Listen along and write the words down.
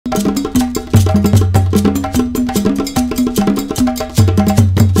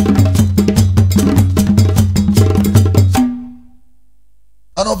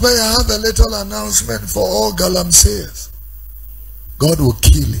a little announcement for all galamseyers. God will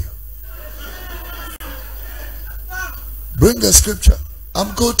kill you. Bring the scripture.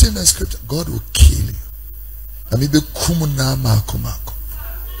 I'm quoting the scripture. God will kill you.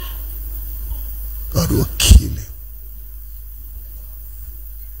 God will kill you.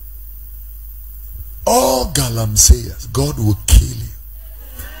 All galamseyers, God will kill you.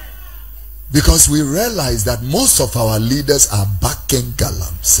 Because we realize that most of our leaders are backing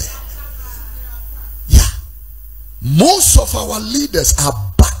galamsey. Yeah. Most of our leaders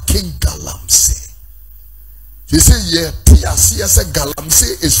are backing galamsey. You see, yeah, TRCS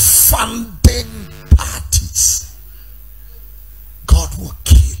galamsey is funding parties. God will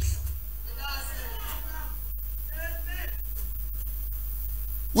kill you.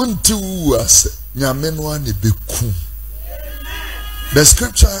 The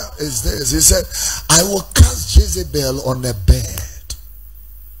scripture is this. He said, I will cast Jezebel on a bed,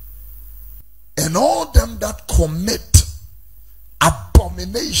 and all them that commit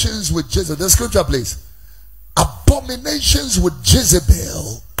abominations with Jezebel. The scripture, please. Abominations with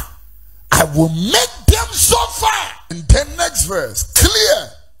Jezebel, I will make them suffer. And then next verse,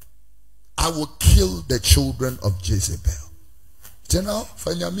 clear. I will kill the children of Jezebel. You know,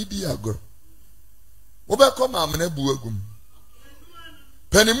 media girl.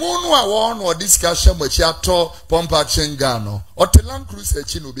 Penimunu a won or discussion with Yato Pompa Chengano or Telan Cruz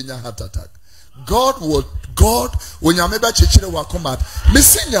Chinobinya heart attack. God when you meba chichire will come out,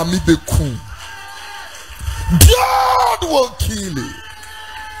 missing ya mibe kun. God will kill you.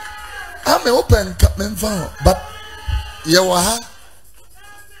 I'm open but Yawaha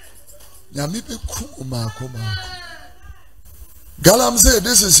Yamibe Kuma. Galam say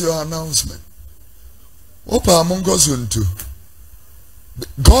this is your announcement. Opa among us too.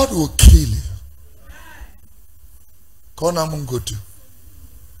 God will kill you. Kona mungu tu.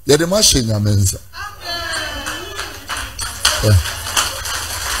 Yede mashinya menza.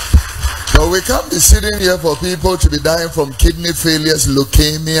 So we can't be sitting here for people to be dying from kidney failures,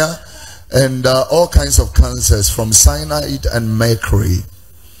 leukemia, and all kinds of cancers from cyanide and mercury.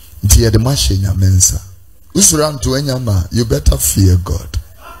 Yede mashinya menza. Usuran to enyama, you better fear God.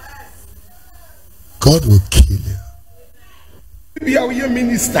 God will kill you. Be our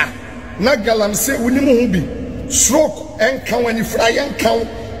minister. Na galamsey unimu bi. Stroke and count when you fry and count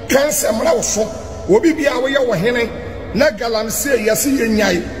cancer mrawso. Obi bi our ya wahene. Na galamsey yasi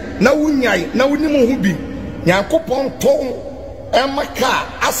yenyai. Na unyai na unimu bi. Nyankopon ton emaka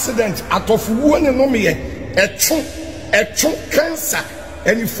accident atofu woni no me etun cancer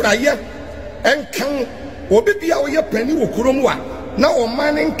and you fry and count. Obi bi our ya pani wo kurom wa. Na o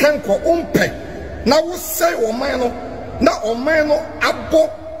man nkan ko umpe. Na wo say o man no na omeno abo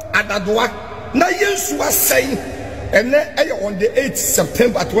adadoa na yensu asai ene eye on the 8th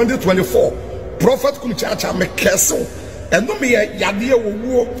September 2024 prophet kumchacha mekeso eno me yade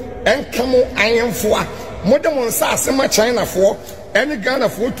wo enkamo ayemfo a modem nsa asema China fo ene Ghana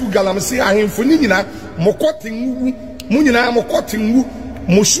fo tu galamsey ahemfo ni nyina mokotenwu mu nyina mokotenwu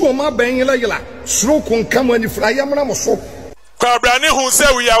mosuo ma benyela yela suro konkamo ani frayamna moso. Who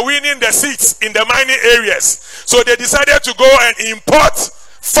said we are winning the seats in the mining areas. So they decided to go and import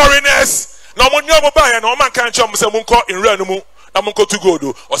foreigners. No one buy and no man can't jump say munko in Renumu, Namunko to go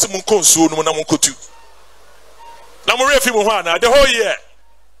do, or some munko so no Namunko to. Namurefi Muhana the whole year.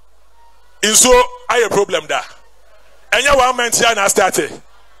 In so I a problem there. And ya one man Tiana started.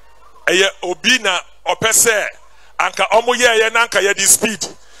 A obina or pese anka omo ye nanka ye this speed.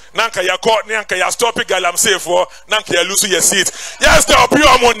 Nanka ya caught nanka ya stop it galamsey for nanka ya lose your seat. Yes, stop you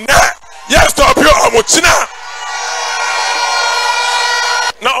amuna. Yes, stop you amuchina.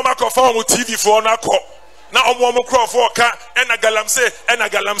 Na oma confirm with TV for na ko. Na omo crowd for ka ena galamsey na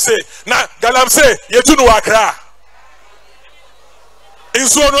galamsey yetu no akra.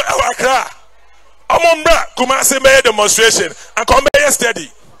 Inso no akra. Omo mbra Kumasi made demonstration and come yesterday.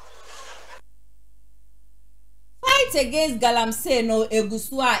 Fight against galamsey no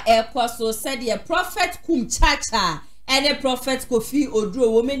egusua ekwaso said the prophet Kumchacha and the prophet Kofi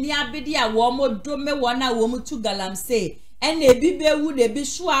Odro women ni abidi a womo dome wana womu tu galamsey and the bibe would a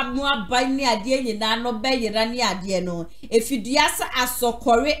bishua mua by ni adie nyina no be yira ni adie no efiduasa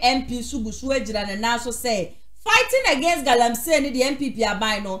asokore MP sugusua jira na naso say fighting against galamsey ni the MPP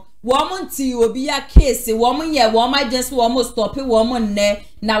abino woman ti obi a case woman ye woman just woman stop it woman ne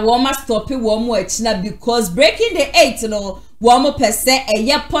na woman stop it woman echina because breaking the 8 no woman per se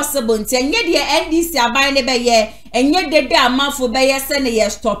eye possible nti enye de NDC aban ne be ye enye de amafo be ye se ne ye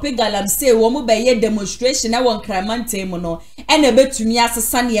stop it galamsey woman be ye demonstration na won kramante mu no ene betumi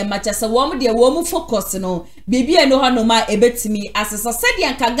asesa ne ye macha se woman de woman focus no bibia no hano ma ebetumi asesa se de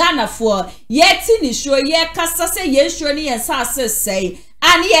anka Ghana fo ye ti ni show ye kasa se ye show ne ye sa say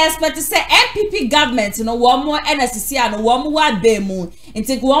and yes, but to say MPP government, you know, one more NSC and one more bemu. And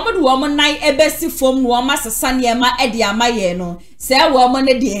take woman night ebesi from one master sunny ma edia mayeno. Say woman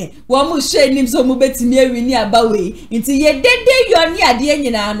a dear, one more shade him so mubet near near bawi. Into ye dead day you're near the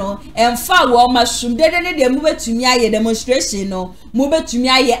enano, and far one mushroom dead and they move to me a demonstration, no. Move to me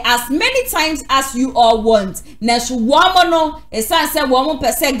as many times as you all want. Nash woman no, a son said woman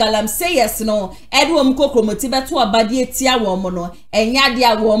per se galamsey yes no, Edward Coco motiva to a body tia woman no, and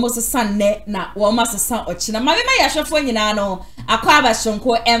dia wo so sanne na wo ma sesa ochina ma me yahwefo nyina no akwaba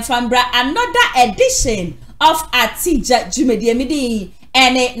shonko enfambra another edition of Atija Jumedie midi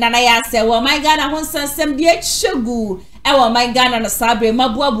ene nana ya se wo my Ghana ho sansem de chegu e wo my Ghana na sabre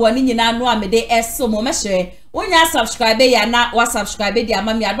mabuabuo ni nyina no amede eso mo mehwe wonya subscribe ya na wa subscribe dia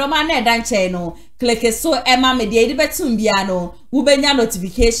ma me adoma na edan che no click so ema me de betum bia no wo benya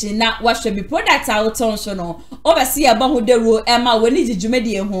notification na wa hwe bi product out on so no obese ya ba ho deruo ema woni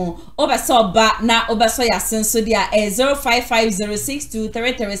jijumedie ho obese oba na obeso ya senso dia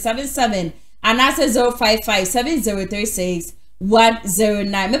 0550623377 and answer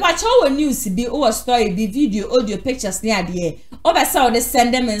 0557036109 me ba chowo news bi o story bi video audio pictures ni ade obese o de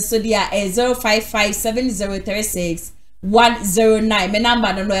send them so dia 0557036109 me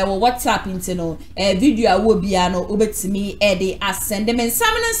number no e WhatsApp into no video awo bia no obetimi e de asend them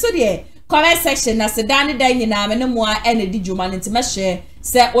nsam no so de comment section na se dan dan nyina me no mo a e na di djuma no ntime share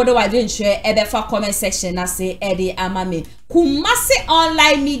se odo wadwe nhwe e be fa comment section na se e de amame Kumasi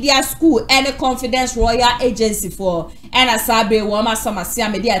online media school and confidence royal agency for and asabe wo ma somasi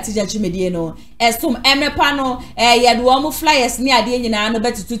amede atija chimedie no esum emrepa no ye do wo flyers ni ade nyina no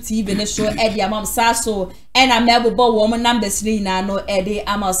betutu TV ne show e de amam saso and amebo wo mo numbers ni na no e de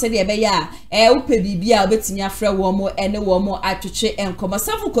amal se de be ya upe bibia obetimi afre wo mo ene wo mo atwetwe enkomo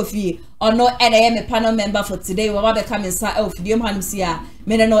safu kofi ono and I am a panel member for today we will be coming sa ofidie hanum sia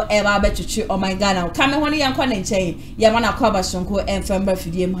me no e ba betwetwe o my Ghana come ho ne yankwa ne nchen ye mana kwaba shonko enfamba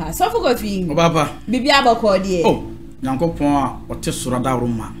fidie mu ha safu kofi baba bibia abakọ de oh nyankopon a ote soro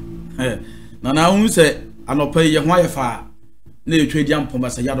dawroma na hu se anopa ye ho ayefa na etwedi ampomba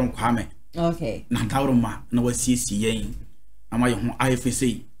se yadon kwame okay na dawroma na wasiesi yen ama ye ho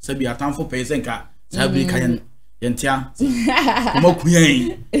ayefese sabi atamfo pesenka sabi kayen yentia mo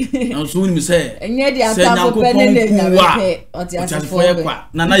kuyen na so ni se enye di atamfo penene na pe otiasefo ye kwa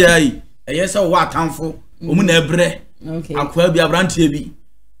na yayi eye se wo atamfo omu na ebre okay akwa bi abrantie bi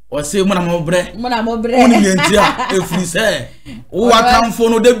o se mo na mo bre oni yentia efri se wo atamfo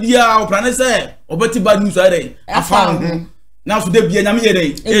no da bia o plane se obeti bad news are afa ho na so da bia nyame ye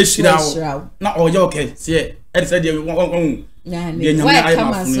dey e shira wo na o ye okay se e se de nyame nyame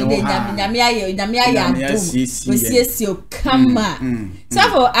kama so de nyame aye adom wesiesi o kama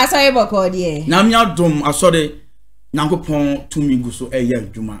safo asare boko de nyame adom asore nyankopon tumi gu so e ya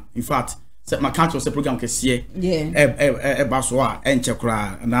adwuma in fact se ma count se program kese e ba so a enche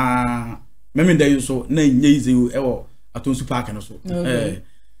kra na meme da yuso na nyeize e wo atonsu park no so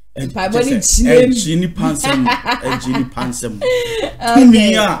chini pansem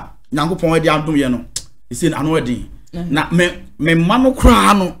tumi a nyankopon de adom ye no ese na no edin na me mano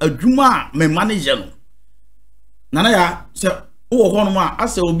kra no adwuma me manager no nana ya se wo ho no ma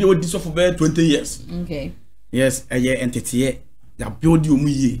ase obi odi so for 20 years okay yes eye entity ya build you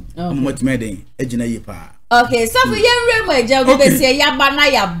muye amati den agina ye pa okay so for yenre mo eja go be say yaba na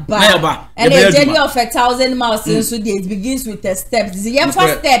yaba and a journey of 1,000 miles so it begins with a step the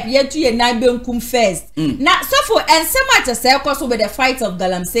first step ye to ye nine benkum first na so for and so much say cause with the fight of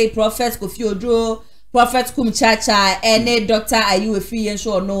Galamsey prophet Kofi Oduro Prophet Kumchacha and Dr. Ayu Efi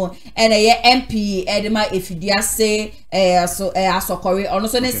show no and a MP Edema Efidiase so asokori ono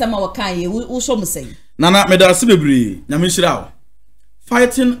so ne sama wakan ye wo so mo say nana me da se bebre na me shira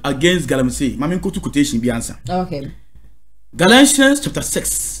fighting against Galamsey mama nkotu quotation bi answer okay Galatians chapter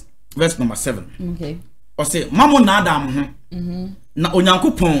 6 verse number 7 okay o say mamo na adam ho na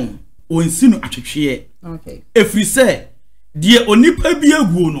onyankopon onsinu atwetwe okay efri se die onipa bi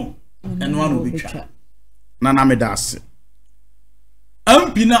aguo no eno anu betwa nana me da se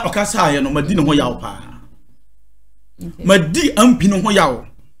ampi na okasa aye no madi ne ho yawo pa madi ampi ne ho yawo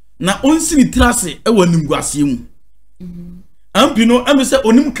na onsini trase e wanimguase mu Ampino am say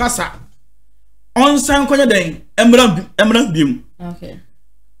onim kasa on san kwanya den emran bim okay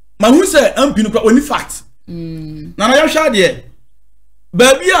ma hu say ampino kwa oni fact na na yahwa de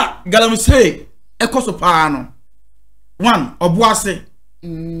baby a galamsey ekoso pa no one oboase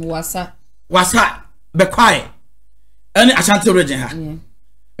wasa be kwae ani Ashanti region ha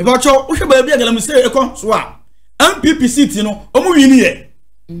e ba cho wo hwe baby a galamsey ekoso a MPP seat no omu wini ye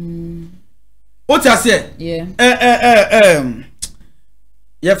what I say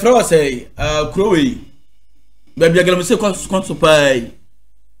yeah flower say Crowe baby a galamsey konso pa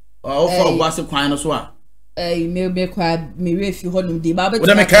o for oboase kwan no so a me kwa me refi honum de ba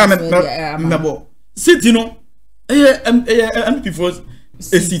what me ka me seat no MP for a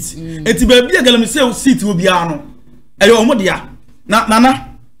seat enti baby a galamsey seat wo bia no omo dia na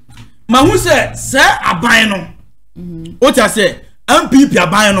ma hu say aban no what I say MPP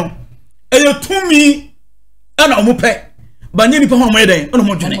aban no tumi na omo pe ba nye nipa ho mo eden na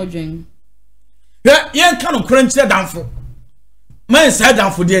omo dwene ye kan no kranche danfo man say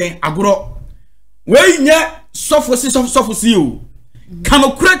danfo de agoro we nye sofo si o kan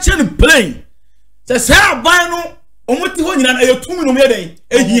no kranche ni plane say aban no omo ti ho nyina na tumi no mo eden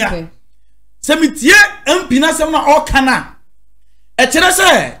ehia se mitie MP na sem na o kana kire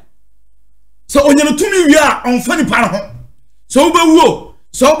say so onyano tumi wi a onfa ni pa ho so be wuo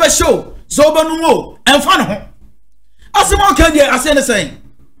so be show so be no wo enfa no ho asema ka die ase ne sen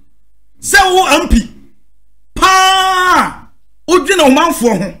se wo MP pa odwena o manfo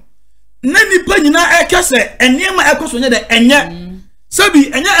ho na nipa nyina ekese enema ekoso nye de enye sabi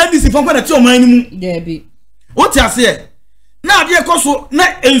enye NDC fon kwa na ti o man ni mu de bi o ti ase na ade ekoso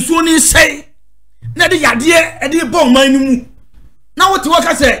na ensuo ni sei na de yade e de bo man ni mu na what you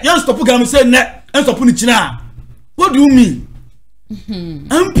work say you stop gam say ne and stop ni china what do you mean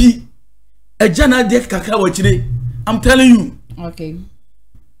MP a jana de kakra wa chire I'm telling you okay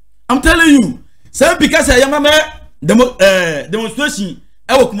I'm telling you say because I am demonstration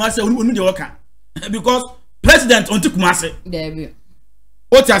e wo Kumasi onu de worka because president on Kumasi there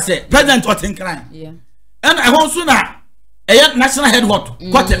what I say president what in crime yeah and I want so na national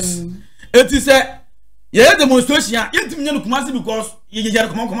headquarters it is a yeah demonstration yentimi nyane Kumasi because ye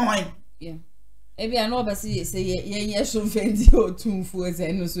come wine yeah ebi I know say ye so fendi otumfu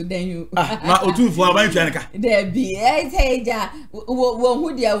eze no so den you ma otumfu aban twanka there be say ja wo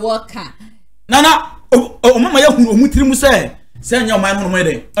hu dia worka nana o mama ya hu omutiri mu say nya o man no mo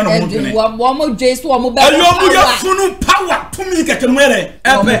de ana mo tune wo mo jesu wo mo be ayo mo ya funu power tumi keke no ere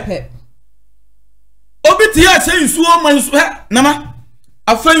epe obi ti ya say nsu o man nsu nana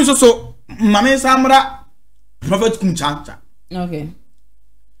afa so mama samra prophet kumchacha okay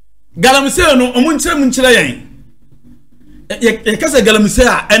galamsey no omunchire munchire yen ye kase galamsey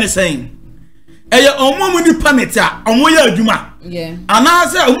a anything eye omo ni permit a omo ya adwuma yeah ana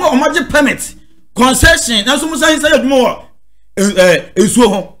say omo je permit concession na so musa hin say adwuma wo esuo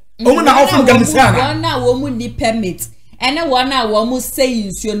ho omo na offer galamsey ana na wo mu ni permit ene one a wo mu say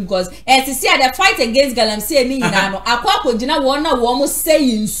nsuo because to see the fight against galamsey ni nyina no akwa gina one na wo mu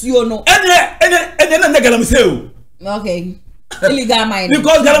say nsuo no ene na galamsey o okay illegal mining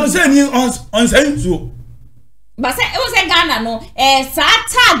because galamsey ni on say nsuo but say it was a Ghana no sa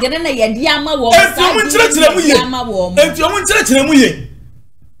tag na ye dia ma wo sa mu ye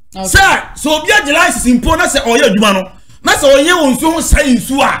sir so obi a license impo na say oye adwuma no na say oye wonsuo ho say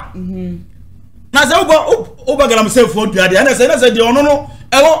nsuo a na say oba galamsey fo duade na say de ono no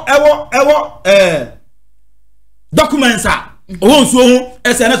ewo documents a o nsuo ho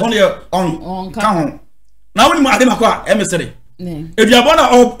SNS on ka ho na woni mu ade makwa emesere eduabo na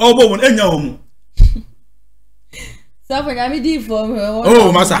obo won enya ho mu so for me di for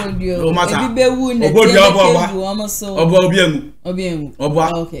oh masa ebi be wu na obo obiemu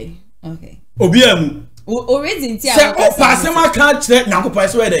okay obiemu already ntia se o pass ma kan kire nyankopon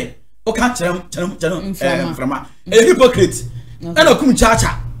se we den o kan kire frama a hypocrite and kum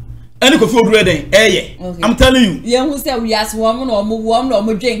chacha and ko fi odure den I'm telling you ye hu se we as wo na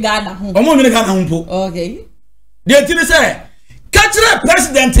omo dwen Ghana ho omo dwen Ghana ho po okay de tini se ka kire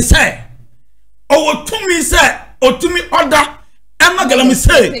president se o tumi se o tumi order ama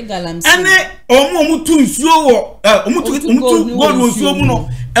galamsey ene omo tu nsuo wo omo tu gold nsuo mu no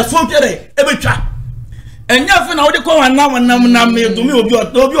efo kere ebetwa enya fe na wo de ko wana me dumi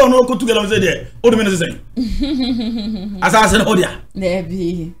obi ono ko tu galamsey de o dumi ne sesen asase na odia there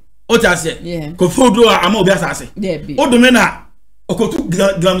be o ta se ko fodo ama obi asase o dumi na okotu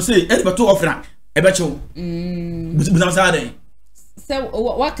galamsey e beto ofra e becho bizam sa de se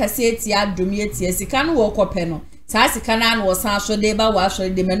wakase eti adomi eti esika no wo kope no sa sika na no wo san so de ba wa so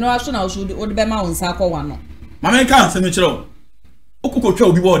de me no aso na wo so de be ma won sa akwa no mama kan se me kire okokotwa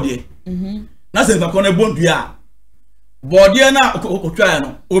obi body na se nfa kono bondua body na okokotwa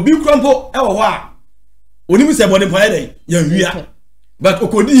no obi krompo e wo ho a oni se body pon dey ya nwia but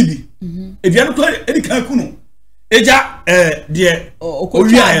okodi bi edua no edi kan kunu eja de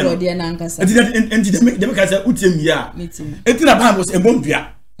okotwa body na nkasa enti dem ka say utie nwia enti na ban was e bondua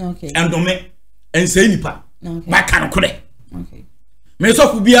okay endome ensei nipa ba kan kure okay me so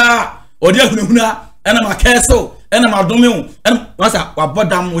ku bia odi ahunahuna ena ma keso ena ma dome ena wasa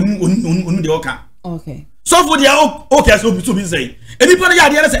wabodam onu de oka okay so for dia okay so bi say eni pa ya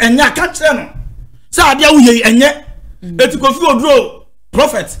de say enya ka kire no say ade awuye enye eti kofi odro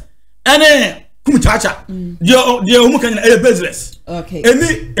prophet ene kumchacha de omu kan na business okay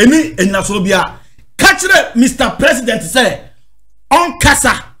eni enna so bia ka kire Mr President say on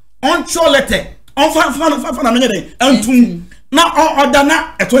kasa on cholete on fa na menye dey antum na order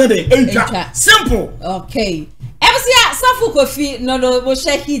na eto dey entwa simple okay emsia safu kofi no bo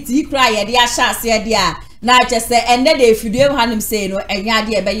she hit yi kra ye de ahya ase de a na chese ende de fidue hanim say no enya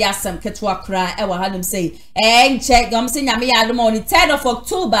de e be yasam ketwa kra e wa hanim say enche gam se nyame ya adom on the 3rd of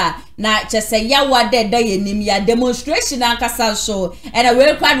October na chese ya wade da ye nim ya demonstration ankasa so and we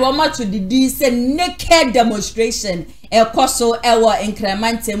required one to the say naked demonstration e koso e wo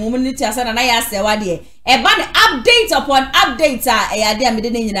increment community asana na ya se wade e ba update upon update a e ade a me de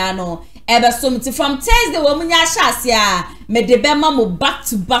nyina no ebe someti from Thursday wo munya hyase a me de be ma mo back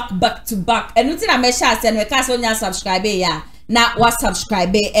to back enuti na me hyase no e ka so nya subscribe ya na wa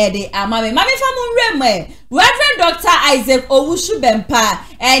subscribe de amame mami fa mu nrem Reverend Dr. Isaac Owusu Bempah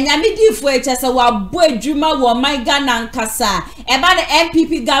nyame difo e chese wa bo adwuma wo man Ghana nkasa e ba the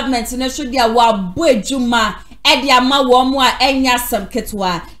MPP government no so dia wa bo adwuma edi ama wo mu a enya sam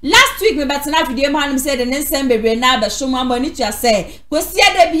ketwa last week me betena video ma hanim say the nsem bebre na ba shomu amani tua say kwesi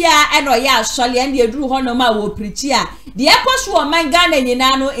ada bia e no ya asole and the eduru hono ma wo preach a the ekosho wo man Ghana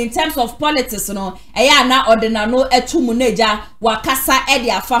nyina no in terms of politics no eya na ordinary no etumu neja wakasa edi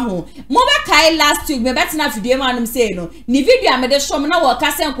afa ho mo be kai last week me betena video ma hanim say no ni video amede shom na wo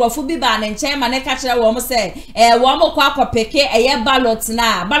kasa nkrofo bi ba na nchen ma ne ka kire wo mo say wo mo kwa akopeke eye ballot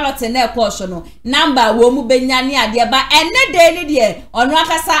na ekosho no number wo mu be nyane ade ba enne de ni de ono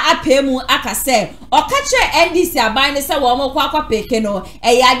akasa apemu akase okache NDC aban ne se wo mo kwa peke no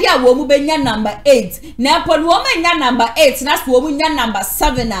ade a wo mu benya number 8 na pon wo menya number 8 na so wo mu nya number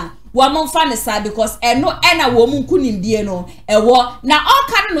 7 na wo mo fa ne sa because eno ena wo mu nkunimdie no ewo na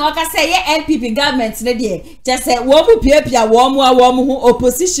oka no aka say ye MPP government ne de je say wo mu piapia wo mu ho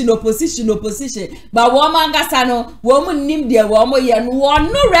opposition ba wo mangasa no wo mu nimdie wo mo ye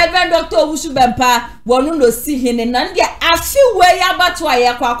no Reverend Dr. Owusu Bempah wo no si hene na de afi we ya bato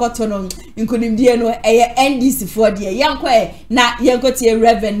aye kwa akoto no nkunimdie no eye NDC for de yanko na yanko tie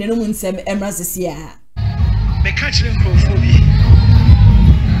Reverend ne no mu nsem emrasesia me catch them crofobia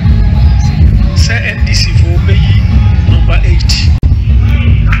NDC for number 8.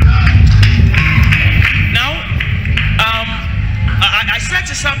 Now, I said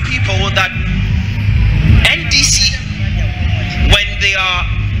to some people that NDC,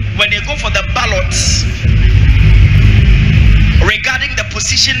 when they go for the ballots regarding their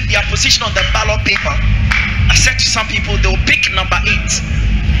position on the ballot paper, I said to some people they'll pick number 8.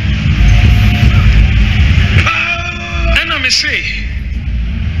 And I say.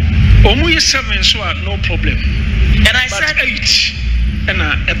 Omu 7 so no problem. And I said 8 and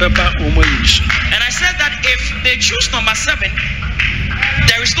ebeba omu so. And I said that if they choose number 7,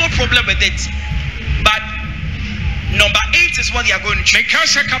 there is no problem with it. But number 8 is what they are going to choose.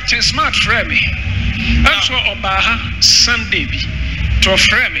 Because Captain Smart frame me. That's what Obaha Sunday be to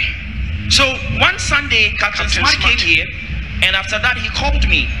frame me. So one Sunday Captain Smart came here, and after that he called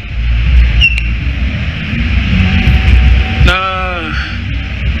me.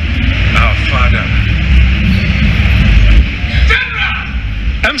 Father.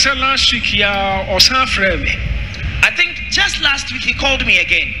 I'm saying last week or some frame. I think just last week he called me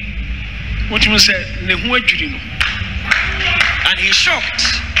again. What you say? And he's shocked.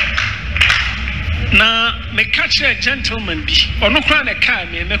 Now me catch a gentleman be or no crown a car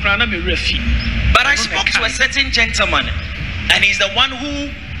me crown me refi. But I spoke to a certain gentleman, and he's the one who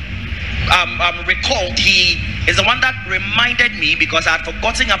recalled. He is the one that reminded me because I had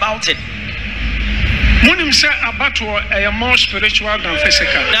forgotten about it. Munim say abato a more spiritual than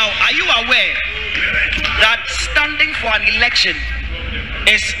physical. Now, are you aware that standing for an election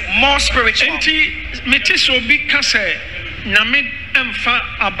is more spiritual? Enti metiso bi kase nyame emfa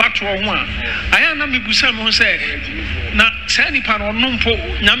abato ho a aya na mebusa me ho say na say nipa no nompo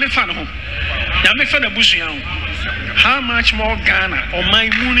nyame fa no ho nyame fa na busua ho how much more Ghana or my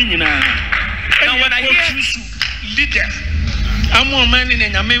money nyina. Now when I hear leader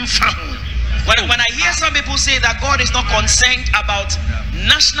When I hear some people say that God is not concerned about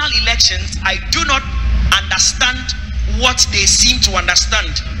national elections, I do not understand what they seem to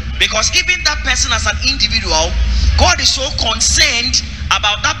understand. Because even that person as an individual, God is so concerned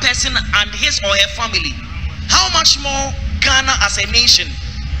about that person and his or her family. How much more Ghana as a nation?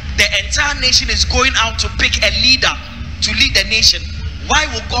 The entire nation is going out to pick a leader to lead the nation. Why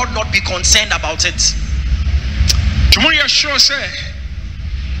will God not be concerned about it? Tomorrow sure say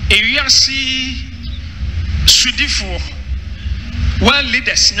if you see Sudifo well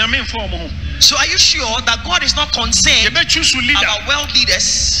leaders, so are you sure that God is not concerned about world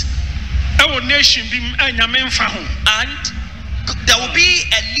leaders? Our nation and there will be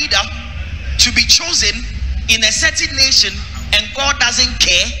a leader to be chosen in a certain nation and God doesn't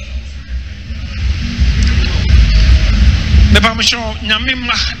care? You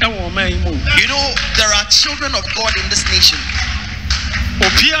know, there are children of God in this nation.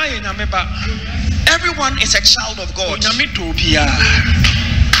 Everyone is a child of God.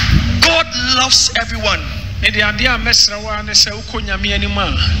 God loves everyone. Now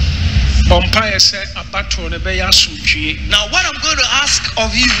what I'm going to ask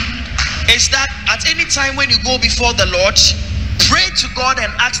of you is that at any time when you go before the Lord, pray to God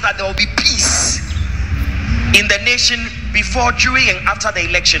and ask that there will be peace in the nation before, during and after the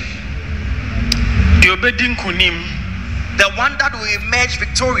election. The one that will emerge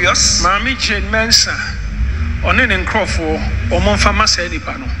victorious, I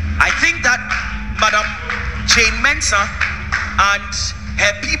think that Madam Jane Mensah and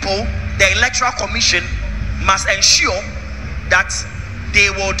her people, the Electoral Commission, must ensure that they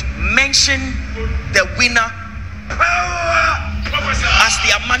would mention the winner as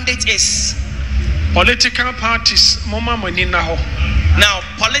their mandate is. Political parties, now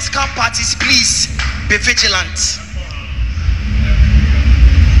political parties, please be vigilant.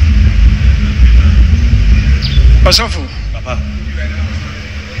 Papa.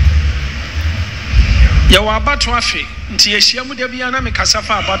 Yawa abato afi nti ehia mu da bia na me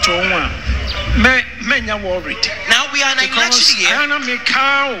kasafa abato ho a menya worried. Now we are in an election year. Ana me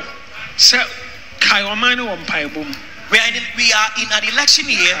kao se kai omani wo mpaebom. We are in an election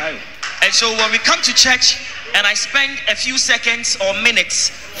year, and so when we come to church and I spend a few seconds or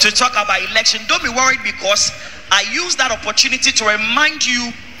minutes to talk about election, don't be worried, because I use that opportunity to remind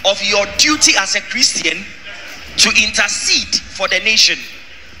you of your duty as a Christian to intercede for the nation.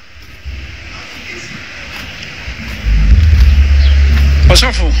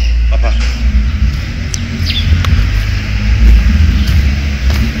 Papa.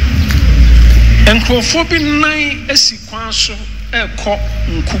 Enkrofobi nine esikwanso eko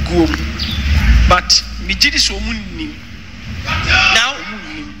nkuguom, but mijidi so munnim. Now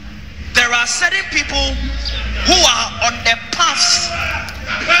there are certain people who are on the path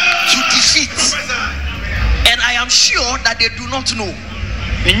to defeat, and I am sure that they do not know.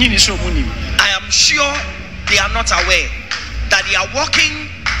 I am sure they are not aware that they are walking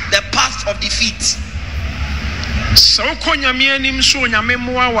the path of defeat.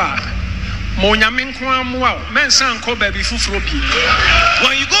 When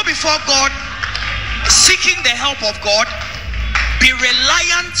you go before God seeking the help of God, be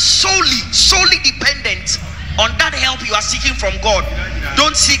reliant, solely dependent on that help you are seeking from God.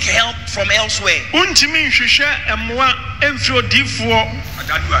 Don't seek help from elsewhere.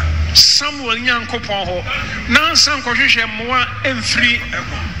 Samuel Nyankopon ho na san kohwehwe moa emfiri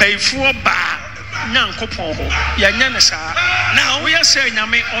baifuo ba Nyankopon ho yanya ne saa. Now we are saying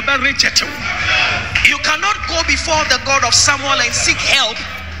nyame oberechetew. You cannot go before the God of Samuel and seek help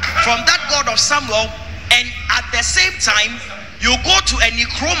from that God of Samuel, and at the same time you go to a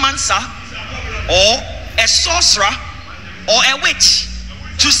necromancer or a sorcerer or a witch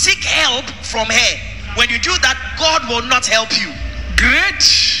to seek help from her. When you do that, God will not help you. Great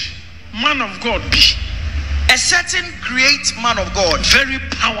man of God be a certain great man of God, very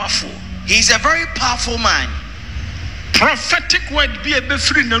powerful. He is a very powerful man. Prophetic word be a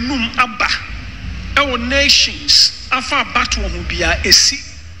befri nanum abba our nations afa battle hu bia esi.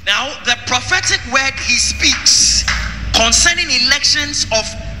 Now the prophetic word he speaks concerning elections of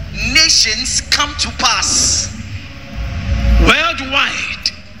nations come to pass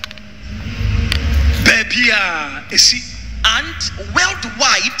worldwide. Babia esi. And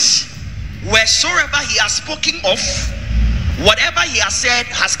worldwide, wheresoever he has spoken of, whatever he has said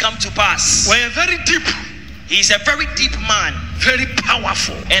has come to pass. We're very deep. He is a very deep man, very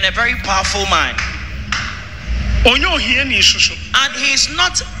powerful, and a very powerful man. And he is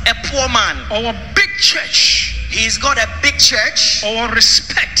not a poor man. Our big church. He's got a big church. Our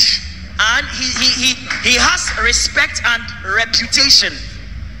respect. and he has respect and reputation.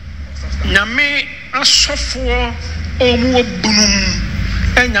 Nyame asofo omu obunum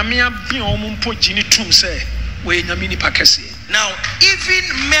enyame abi omu mpogini tum se we nyame ni pakese. Now,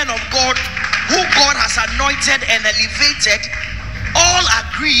 even men of God who God has anointed and elevated all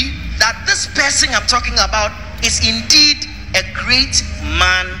agree that this person I'm talking about is indeed a great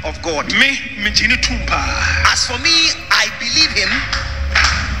man of God. As for me, I believe him.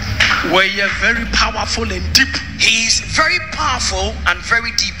 Where you're very powerful and deep. He is very powerful and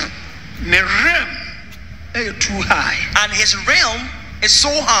very deep. The realm is too high. And his realm is so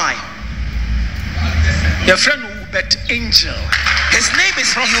high. Your friend Ubet Angel. His name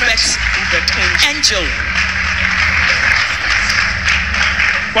is Ubet Angel.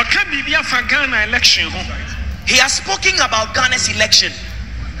 What can be for Ghana election? He has spoken about Ghana's election.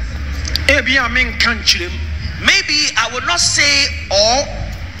 Maybe I will not say or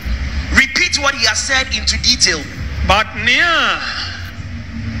repeat what he has said into detail. But near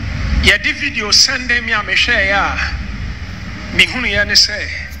ya di video send me a share ya me hunu ya ne say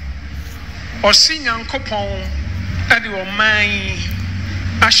osi nyankopon ade o man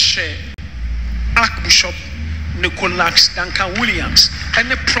ahye Archbishop Nicholas Duncan Williams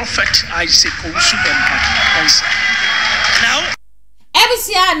and the prophet Isaac Owusu Bempah. Now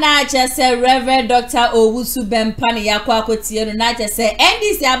Ebisia na say Reverend Dr. Owusu Bempah ne yakwa akotie no na say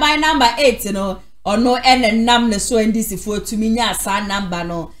NDC aban number 8 no ono enenam ne so NDC fo tumi nya asa number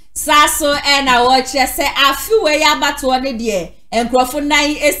no saso na wo che say afiwe ya bato ne de enkrofo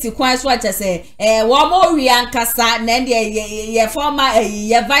nan esi kwan so che say wo mo wi ankasa na de ye former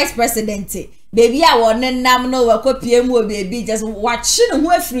ye vice president baby a wo nenam no wa kopie mu o baby just watch no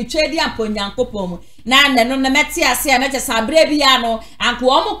ho afiri twedi aponyankopom na no na meti ase na che sabre bia no anko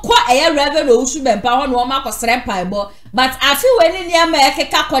wo mo kọ Reverend Owusu Bempah ho no wo makosere paibo but afi weni niam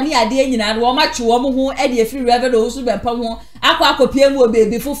ekeka koni ade nyina no wo matwe wo mo ho e de afiri Reverend Owusu Bempah ho akopie mu o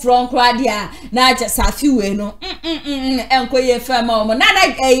baby fufro nkra de a na che safi we no enko ye fama wo na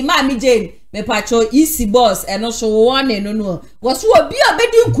ma mi Jane me pacho easy boss eno so one no was obi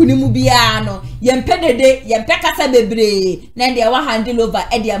obedi nkunimu bia no yempedede yempekasa bebre na de wa handle over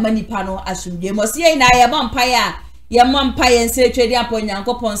e de amanipa no asumdie mo se na ye mampaye a ye mampaye nse twedi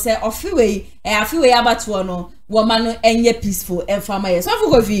aponyankopon se ofiwe afiwe abato no wo ma no enye peaceful enfama ye so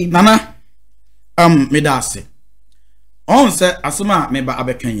fuko fi nana me dase on se asema me ba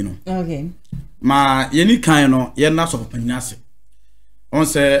abekan yi no okay ma ye ni kan no ye na so panina on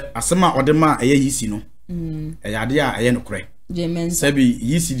se asema odema eye yisi no ade a eye no kore sebi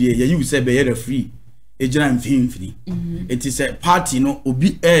yisi de ye yu se be ye free ejina mfimfini enti se party no obi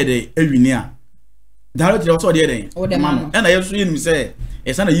de awini a direct the so de den man and I so yin say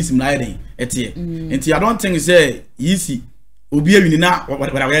e sana yisi mla den etie enti I don't think say yisi obi awini na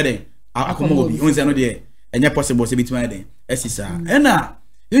whatever den akomo obi on se no de enye possible se bitima den esisa na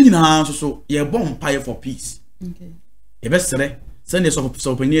enyina so ye bom pie for peace okay e be sere send the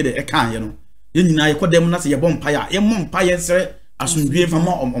so penye de e kan ye no ye nyina ye kodem na se ye bom pie ye mom pie sere asundue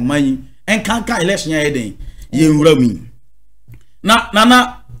fama omanyi en kan election ye den ye nwura mi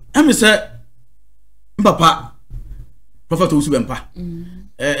na emi se papa prophet Owusu Bempah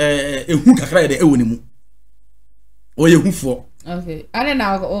ehu kakra de ewoni mu o ye hufo okay ane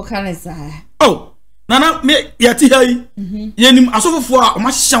na o kan sa oh nana me yati hai yenim asofofo a o ma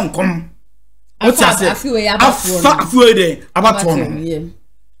hye nkom o ti ase afiwe de abato no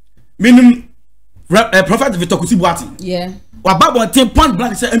minim prophet Victor Kusibuati yeah wa babo ten point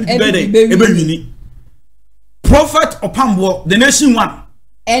blank say MPP de ebewini prophet Opambo the nation one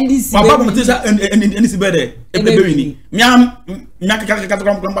NDC wa babo ten say NDC be de ebewini miam nyakaka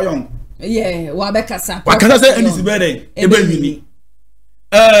kwamba yong yeah wa be kasa wa kasa say NDC be de ebewini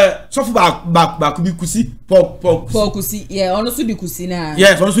so for back kubi kusi for kusi yeah ono so di kusi na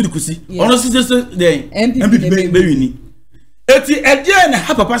yes ono so di kusi ono so just the MPP be wini eti ede na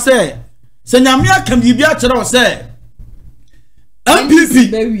ha papa say nyame aka bibia kire o say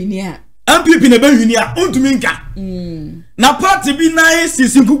MPP be wini a MPP na be wini a ontumi nka na party bi na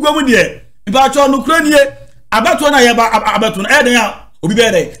sisi nkugwa de ba cho no kura nie abato na ye ba abato na eden a obi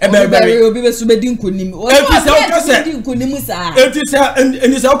be de ebe obi be so be di nkonim o se di nkonim sa eti se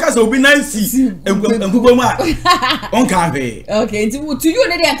eni se o ka se obi na si nkugwa mu a on ka be okay nti to you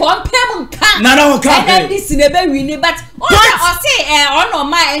ne de compare nka na on ka be NDC ne be wini but o say ono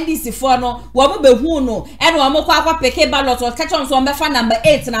ma NDC for no wo mo be hu no e no mo kwa peke ballot o ka chon so be fa number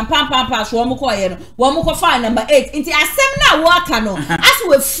 8 na pam so mo ko ye no wo mo ko fa number 8 nti asem na wo aka no as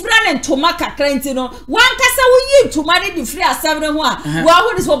we fra ne ntoma kakra nti no wan kasa wo yi ntoma ne di free asem ne ho a wa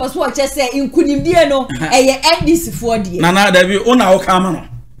hu dis for so che say inkunimdie no eye NDC for die na David una o ka ma no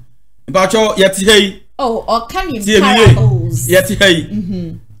Bacho yeti hey. Oh, or can you yeti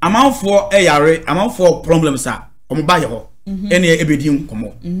hey. Amount for a yare, amount for problems are on buy ho. Any ebedium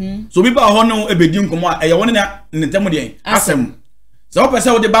komo. So people are no ebedium komo a one in the temodi asem. So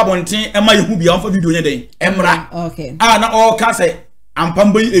person the babon tin e ma yehu bia on for video nyeden emra. Okay. Ah na all can say am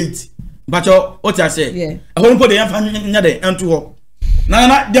pamboy 8. Bacho what I say. Yeah. I won't put the yam nyade ento ho.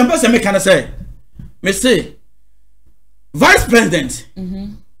 Na dem person me can say. Me say Vice President.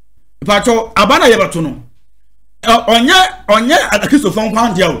 Bacho abana yebato no. Onye akiso fon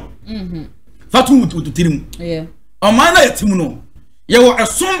kwan dia o. Fatu mututirim. Yeah. Omana yetimu no. Ye wo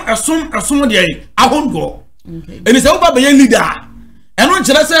esom de ahongo. Okay. Eni se oba be leader. Eno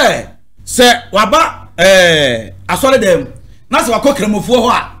nkire se waba asole dem. Na se wakọ kremofo ho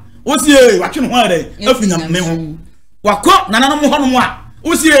a. Osie watwe ho ade afinyam me ho. Wakọ nananom ho no mo a.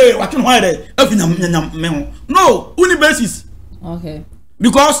 Osie watwe ho ade afinyam me ho. No, uni basis. Okay.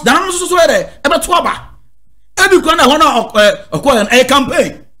 Because nananom so ade ebeto aba. Ebi kwa na hono okoye na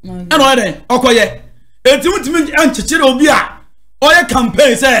campaign. Eno ade okoye. Enti mutimi anchechire obi a oye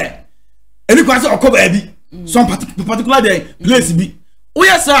campaign say eni kwa say okoba bi. Some particular day place bi.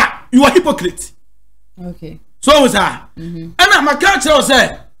 Oye sir, you are hypocrite. Okay. So sir, ana maka kire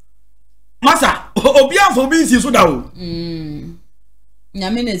say masa obi anfo bi nsi so da o.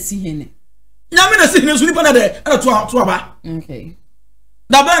 Nyame na si hene. Nyame na si hene so nipa na de ana to aba. Okay.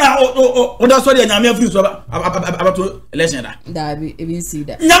 Da bana o da so de nyame afiri so abato election da. Da bi even see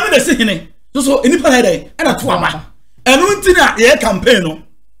that. Nyame na si hene. So enipa na de ana to aba. Enu ntina ye campaign no.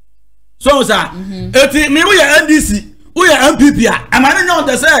 So sir, eti me we NDC, we MPP a amane nyon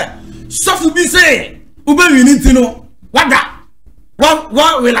de say sofu bi say ube win ntino. Wada.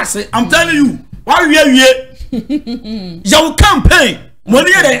 What will I say? I'm telling you. Why we your campaign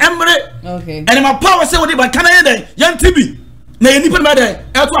money de emre. Okay. And my power say what they can de yan TB. Na enipa na de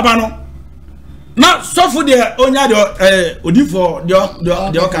e to aba no. Na sofu de onya de odi for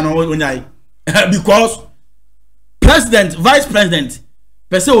the kan onya because president, vice president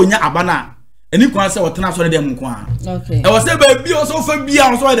person onya abana eni kwan say wotena so dem nko a. Okay. E was say ba bi o so fa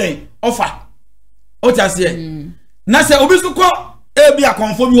bia o so de offer. O ta say na say obi so ko e bia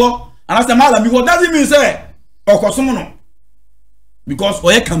konfo bi ho ana say mala bi ho doesn't mean say okosom no because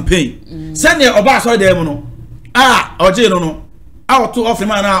oye campaign send your oba so dem no oje no out to offer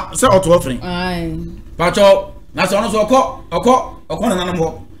man na say out to offering ai pacho na say ono so okọ na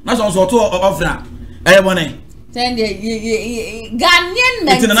nanamo na say ono so to offering e bone send Ghanaian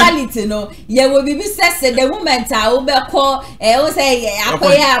mentality no ye will be say the woman ta obeko o say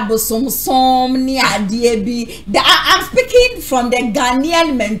akoya abosomsom ni ade bi I'm speaking from the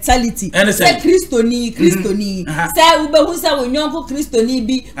Ghanaian mentality say Christoni say ubehu say wonyonko Christoni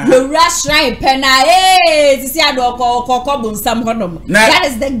bi we rush right pena tisi adoko bonsam hodom. That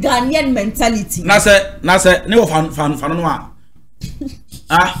is the Ghanaian mentality. Na say ne wo fan no a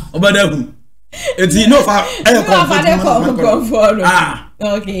obadahu. It's no for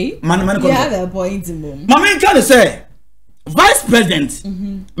okay. Man, you have a point, mom. Mamma can say vice president.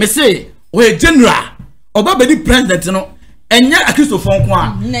 Me say we general. Oba be the president no. Enya akiso fon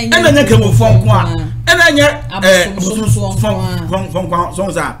kwa. Enya kemo fon kwa. Enya fon kwa so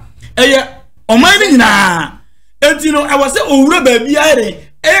za. Eye oman ni nyina. Enti no I was say owura ba bia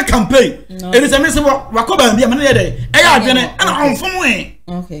ere campaign. Eni say me say wakoba bia me ne de. Eye adwene na onfom we.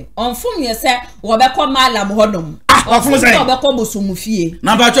 Okay. On fum ye say wo be ko malam hodom. Wo fum say wo be ko bosomu fie.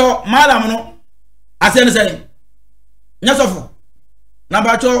 Na bacho malam no ase ne say. Nya sofo. Na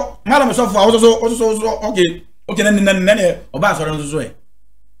bacho malam sofo a so okay. Okay na oba so so e.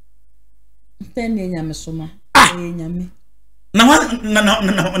 Ten nya me so ma. Nya me. Na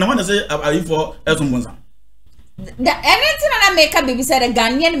wan say are for esumbonsa. The anything na make a baby say the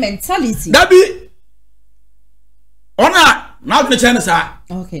Ghanaian mentality. That be ona now the China sa.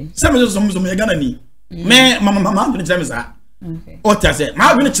 Okay. Some me Ghana ni. Me mama the China sa. Okay. O ta say,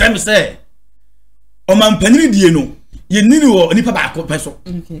 ma the China say. O man panini die no. Ye nini wo nipa ba ko peso.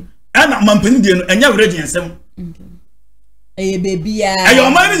 Okay. Ana man panini die no enya ready ensem. Okay. Eye baby ya. Eye o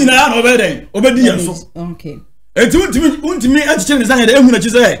man ni na no be den. Obedi yenso. Okay. Enti untimi anchiche ni sanya de ehuna chi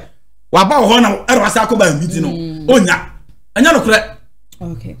say. Wa ba ho na ero asa ko ba mbiti no. Onya. Anya no kure.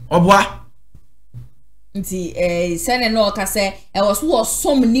 Okay. Oboa. Nti sene no ka se e wo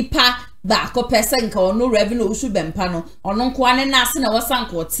som nipa ba ko person ka ono REV no Owusu Bempah no ono nko ane na ase na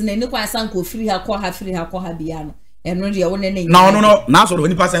wasanko otene ni kwa sanko firi ha ko ha bia no eno de wo ne na no na so do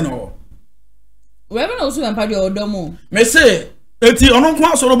nipa se no REV no Owusu Bempah de odomo me say eti ono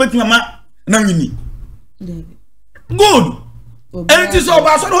nko aso ro betima ma na wini good enti so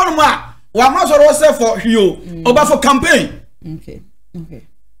ba so do ho ma wa ma so ro se for hio oba for campaign okay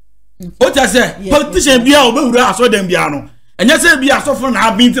What I say, politician be out, but I saw them piano. And yes, be a sofa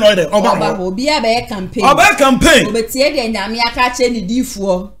now been to order. Oba be a campaign. Oba campaign. But here the Yamia catch any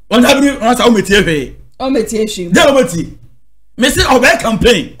D4. What have you on our TV? Oh, Metiation. Delmati. Mr. Oba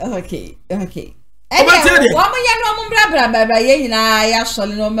campaign. Okay. Oba tell you. Woman, you know, I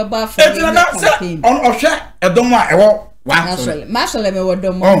actually know my buff. On a share, a doma, Marshall, I will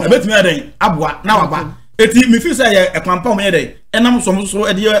do more. Oh, a bit me, Abwa, now about. It me feel say a campaign day, and I'm so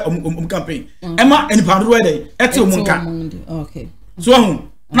a dear campaign. Emma and Pandora day, at your moon. Okay. So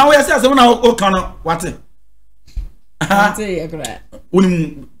now we are saying, someone will come what it. I say, a grad.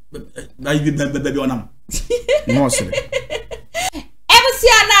 I give them the baby on them. Mostly.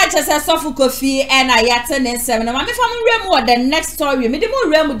 I just a soft coffee and I yet and 7. I'm from more the next story. Me the more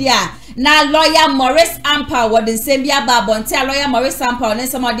remudia. Now lawyer Morris Ampa what the same ya babonte lawyer Morris Ampa and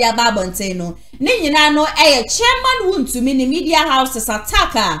some of the babonte no. Nina no chairman wound to me media houses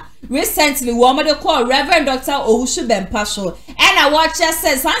attacker. Recently, woman they call Reverend Dr. Owusu Bempah and I watch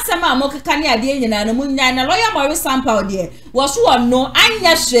says Sansama Mokakani Adiana no munya and lawyer Morris Ampa dear was one no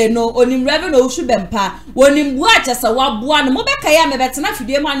anya she no onim Reverend Owusu Bempah wonim buacha sa wabua no mobeka ya mebetena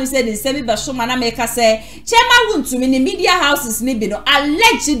fidie manu said in semi basho mana meka say chairman wound to me media houses ni bi no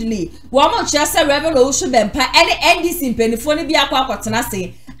allegedly woman say Reverend Owusu Bempah and NDC mpenifo ni bi akwa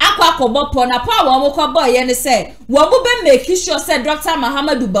say akwa kobopo na pa wo mo kobo ye ne say wo mo be make sure say Dr.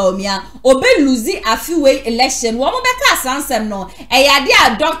 Muhammadu Baumia obe lose afiwe election wo mo be ka sansem no yade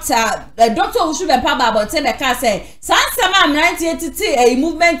a Dr. Owusu Bempah babonte be ka say sansem am 1980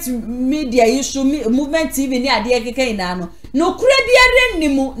 movement media issue movement TV ni ade ekeke ina no kure biare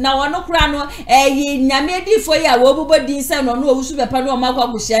nimu na wono kura no nyame difo ya wo bobo din say no Owusu Bempah no makwa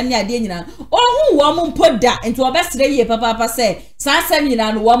buhia ni ade nyina ohun wo mo mpoda enti obesere ye papa say sansem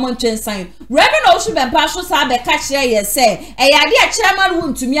nyina no woman twensan Reverend Owusu Bempah so sa be ka kire ye say yade a chairman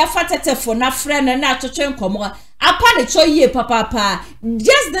won tumi afatetefo na frɛ no na atwetwe nkomo apa ne cho ye papa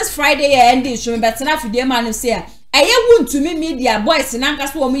just this Friday ending so me betena fidie man say won tumi media boys na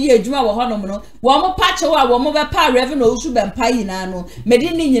nkaso wo ye adwuma wo honom no wo mo pache wo mo be pa Reverend Owusu Bempah yina no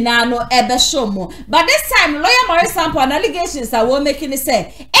medini nyina no ebe shomo but this time lawyer Morris Sample and allegations are wo making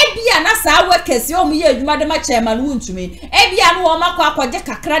say ebia na sa workers wo mo ye adwuma de ma chairman won tumi ebia no wo makwa akwaje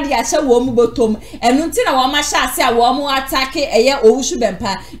kakra de ahye wo mo botom enu nti na wo ma hye ase a wo mo attack Owusu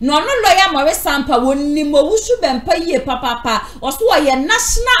Bempah no lawyer Morris Sample woni mo Owusu Bempah ye papa oso wo ye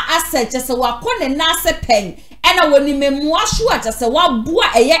national asset just wakone na se pen ena woni memuashu acha se wabua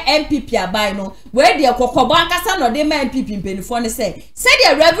MPP abai no we de kokobo ankasa no de ma MPP mpenifo ne se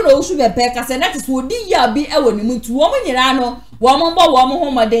de Reverend Owusu Bempah kasa that is wodi ya bi woni muntu wo nyira no wo mo mbo wo mo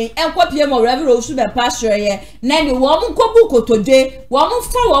homoden enkopie mo Reverend Owusu Bempah hweye na ni wo mo nkobu kotode wo mo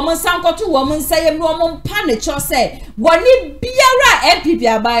fa wo mo sankoto wo mo nsayem no wo mo mpa ne cho se woni biara MPP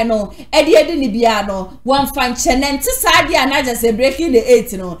abai no ede ni bia no won fan chenente saade anaja se breaking the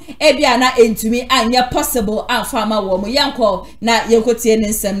 8 no e bia na entumi anya possible afama wo mo yanko na yekotie ne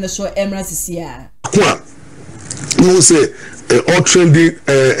nsem no so emra sisia no say all trending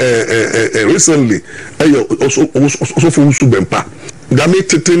recently also for Owusu Bempah that make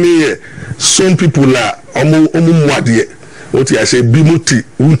tetene some people are muadie what I say Bimoti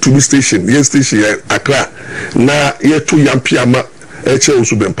to be station yes station Accra na ye to yampiama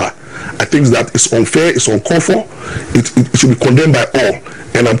Owusu Bempah. I think that it's unfair, it's uncalled for, it should be condemned by all.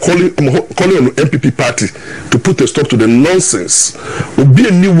 And I'm calling on the MPP party to put a stop to the nonsense. Will be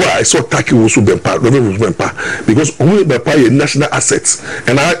a new way I saw attacking Owusu Bempah, Reverend Owusu Bempah, because Owusu Bempah is national assets,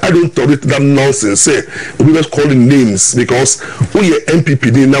 and I don't tolerate that nonsense. Say we just calling names because we are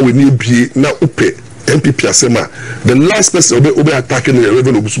MPP now we need be now upe. MPP Asema, the last person will be attacking the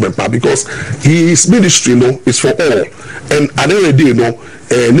Reverend Owusu Bempah because his ministry, is for all. And at the end of the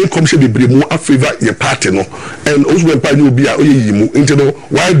day, name commission be bring more favor your party, and Owusu Bempah will be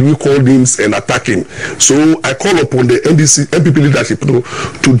why do we call names and attack him? So I call upon the MPP leadership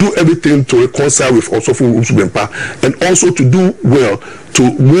to do everything to reconcile with also for Owusu Bempah and also to do well to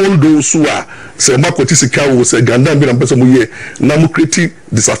warn those who are say Makoti Sikawo say Ganda be person muye na mu create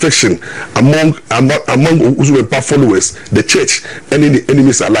disaffection among Owusu Bempah followers, the church, and the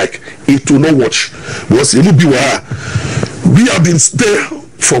enemies alike. It will not watch because we have been there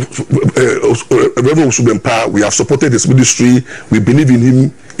for Reverend Owusu Bempah. We have supported his ministry. We believe in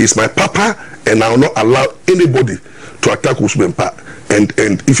him. He's my papa, and I will not allow anybody to attack Owusu Bempah.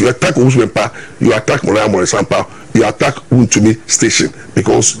 And if you attack Owusu Bempah, you attack Morris Sample, you attack Untumi Station,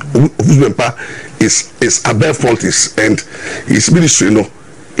 because Owusu Bempah is above faulties, and his ministry,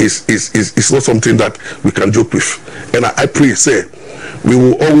 is not something that we can joke with. And I pray, say, we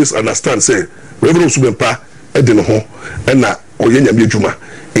will always understand, say, Reverend Owusu Bempah, and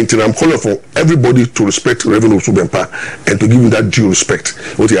Until I'm calling for everybody to respect Reverend Owusu Bempah and to give him that due respect.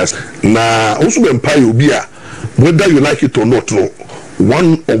 What he has. Now, Owusu Bempah, you'll be whether you like it or not, no,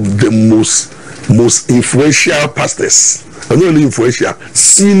 one of the most influential pastors, not only influential,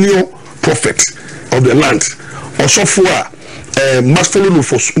 senior prophet of the land. Also for must follow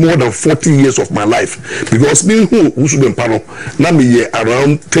for more than 40 years of my life, because me who Owusu Bempah now me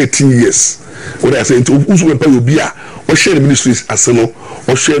around 13 years. What I say to Owusu Bempah will be or share the ministries as you know,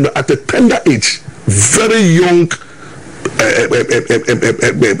 or share at a tender age, very young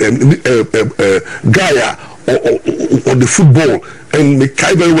guy on the football, and me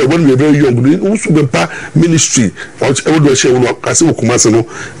kai very well when we were very young. Owusu Bempah ministry or everywhere share kasi Kumasi no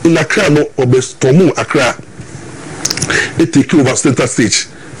in Accra no obestomu Accra. They take over center stage,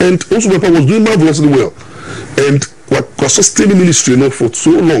 and Owusu Bempah was doing marvelously well, and was sustaining ministry for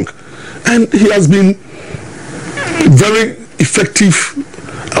so long, and he has been very effective,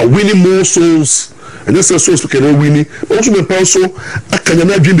 winning more souls, and just souls we can win. Owusu Bempah also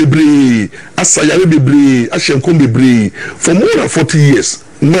akanyana dream bebre, asayare bebre, ashenkom bebre for more than 40 years.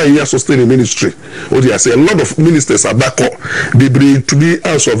 9 years sustaining ministry. What I say, a lot of ministers are back up. They bring to be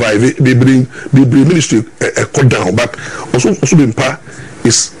and survive. They bring ministry cut down. But also Bempah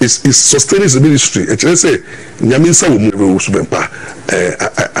is sustaining the ministry. And I say,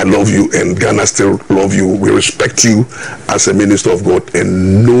 I love you, and Ghana still love you. We respect you as a minister of God,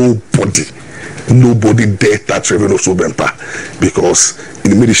 and nobody dare touch Reverend Owusu Bempah, because in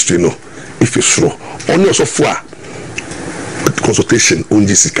the ministry, if it's true, only also for consultation on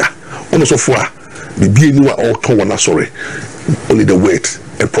Jessica. On also for the being all tongue sorry. Only the word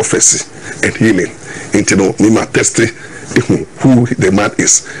and prophecy and healing. Into me testing who the man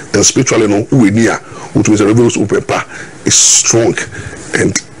is, and spiritually who we near, which is a Reverend Owusu Bempah is strong,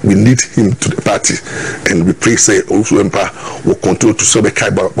 and we need him to the party, and we pray say Owusu Bempah will continue to serve the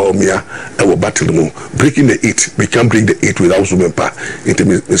Kaiba Baumia and will battle breaking the 8. We can't break the 8 without Owusu Bempah.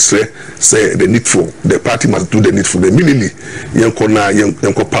 Say the needful. The party must do the needful. The minimally yanko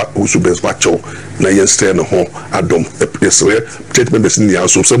pa Owusu Bempah na yen stay no ho adom. Church members in the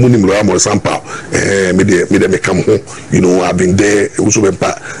so someone in Mura Sampa me come home. I've been there. Owusu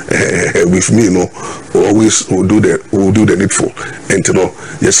Bempah with me, always will do the needful, and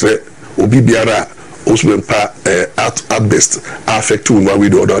yes, Obi Biara Owusu Bempah at best affect you one way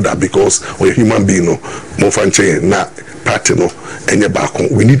or the other, because we're a human being, more fan chain na party and your back on.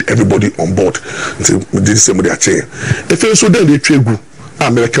 We need everybody on board. So we did somebody a chain. If so then they trade group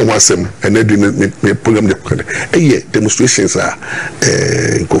American wasem and they do me program demonstrations are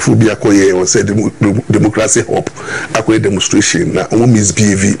Kofubia Koye or said democracy hope a demonstration na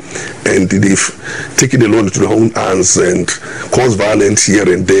misbehave, and they've taken the law into their own hands and caused violence here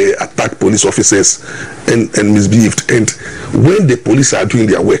and there, attack police officers and misbehaved. And when the police are doing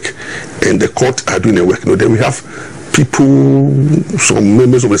their work and the court are doing their work, then we have people, some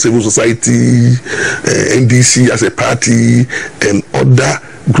members of the civil society, NDC as a party, and other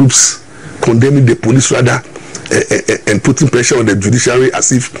groups condemning the police rather, and putting pressure on the judiciary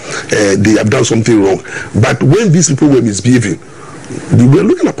as if they have done something wrong. But when these people were misbehaving, we were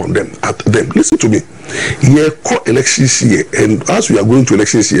looking upon them. Listen to me. Here, elections here, and as we are going to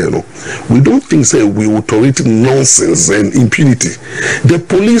elections here, we don't think we will tolerate nonsense and impunity. The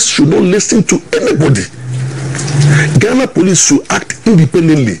police should not listen to anybody. Ghana police should act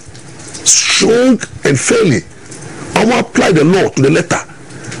independently, strong and fairly. I will apply the law to the letter.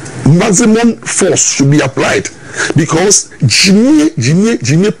 Maximum force should be applied, because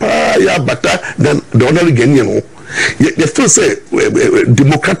Jimmy pa ya better than the ordinary Ghanaian. The first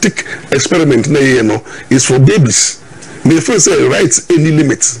democratic experiment is for babies. The first say rights any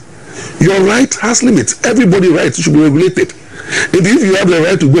limits. Your right has limits. Everybody's rights should be regulated. And if you have the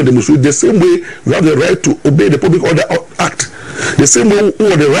right to go and demonstrate, the same way you have the right to obey the Public Order Act, the same way you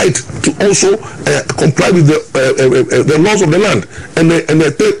have the right to also comply with the laws of the land and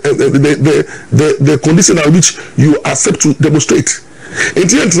the condition at which you accept to demonstrate.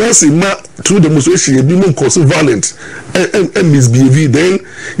 And through demonstration, you be cause violence and misbehave. Then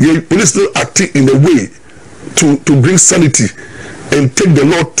the police still acting in a way to bring sanity and take the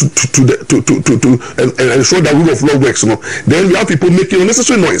law to ensure that rule of law works. Then we have people making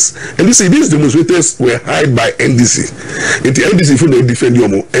unnecessary noise. And these demonstrators were hired by NDC. And the NDC for they defend you,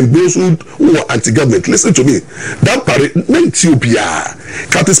 and those who are anti-government. Listen to me. That party, Ethiopia,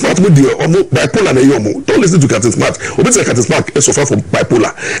 Captain Smart with the bipolar. Don't listen to Captain Smart. Obviously, Captain Smart is suffer from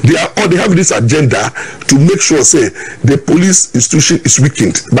bipolar. They have this agenda to make sure the police institution is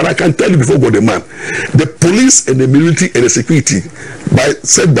weakened. But I can tell you before God, the man, the police and the military and the security,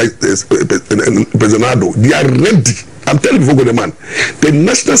 said by President Ado, they are ready I'm telling you, for the man, the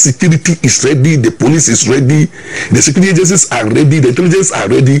national security is ready, the police is ready, the security agencies are ready, the intelligence are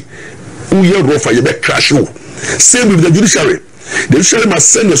ready. We are rough, you better crash you. Same with the judiciary. The judiciary must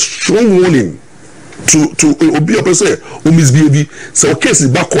send a strong warning to be a person who misbehave. So case is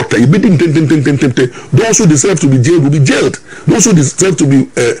back quarter. You be those who deserve to be jailed will be jailed. Those who deserve to be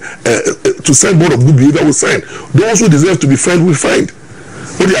to sign board of good behavior will sign. Those who deserve to be fined will find.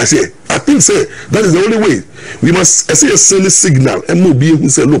 What do I say? I think say that is the only way. We must say a signal. MOB who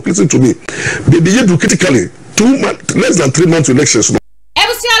say, look, listen to me. They behave critically. 2 months, less than 3 months elections.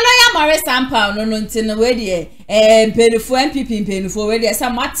 Mare sample no ntino we de mpelifo MPP mpelifo we de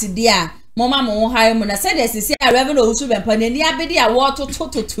samati dia mama mo hayo mo na say de sisi REV no Owusu Bempah na ni abedi a wo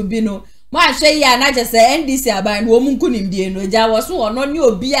to bi no mo ahwe ya na je say NDC aban wo mu nkunimdie no ja wo so ono ne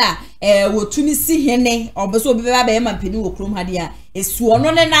obi a wo tuni si hene obeso obi ba ba ma mpeni wo krom ha dia esu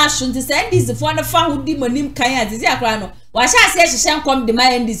ono ne na ahwo nti say NDC fo na fa hodi manim kan a tisi akra no wa sha se hihye nkom de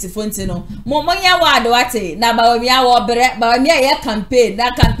ma NDC fo nti no mo nya wa de wate na ba wi a wo bere ba wi a ye campaign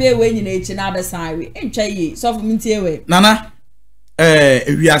na campaign we nyina echi na abesanwe entwa yi so for mintie we nana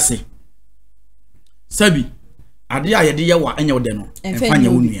ewiase sabi ade a ye de ye wa anya wode no enfanya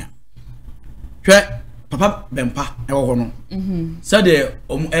wonua hwe papa Bempah e wo ho no said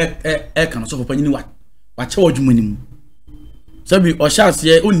the kan so for panyini wa che odwumani mu sabi o sha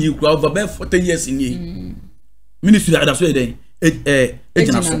se oni kura over 40 years ni ministry ada so den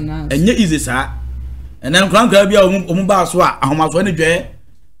ejina so enye easy sa enen kran bia o ba so a ahomaso ne dwe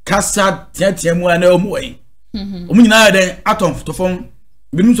kasa tiatia mu ana o mu wen o mu nyina den atom fotofom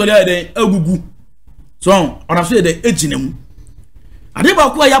binum so den agugu so ona so den ejina mu ade ba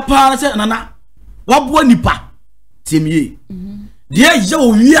ko ya pa se nana wabo nipa temie de ye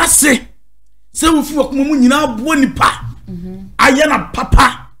o wiase se wo fi wakoma mu nyina abo nipa aye na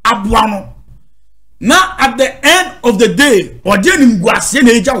papa aboa no na at the end of the day ode nim guase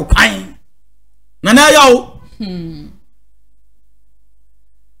na eja wo kwan na na ya o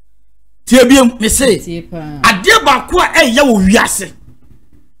tie biem me se ade ba ko ye wo wiase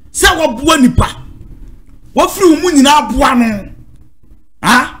se wabo nipa wo fi mu nyina aboa no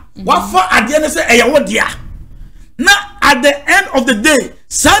ha wafa ade ne se eyewo dia na at the end of the day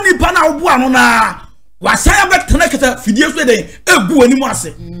sani pana obu anu na wasaya betena keta fidie so den egu ani mu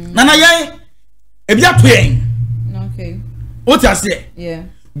ase na yen ebi atoyen okay o ti ase yeah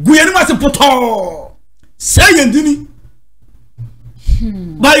gu ani mu ase poto say yendini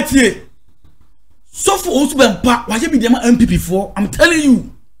by tie so for Owusu Bempah wa je bi dem MPP for I'm telling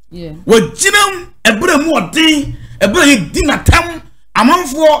you yeah wa jinam ebre mu odin ebre ye dinatam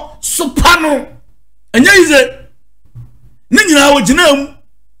amanfo supano enya ize ne nyina wo ginam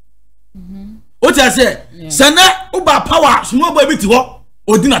o ti ase sana uba power sumo ba bi ti ho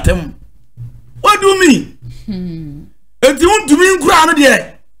odinatem what do you mean enti untumi nkura no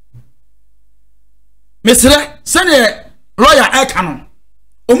de mesre sane lawyer ekano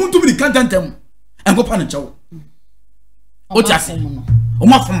omuntu bi kantantem enkopa no chawo o ti ase o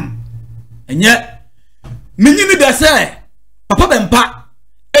mafom enye menyini de se Papa Bempah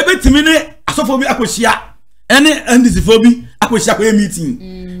ebetimi ne asofo bi akohia ene andisifo bi akohia ko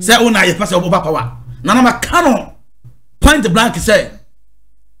meeting say una ye pase oba power na na maka no point blank say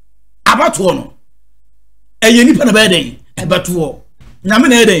abato no eye nipa na beden ebato nyame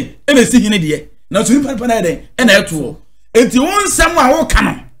na eden e be si hine de na so nipa na eden e na eto enti won sam a wo ka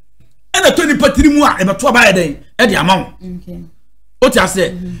no e na to nipa tirimu a ebato ba eden e de amawo okay o ti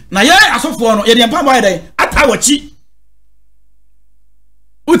ase na ye asofo no ye de mpa ba eden ata wachi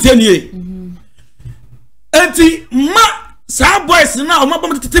utienie enti ma sa boys na o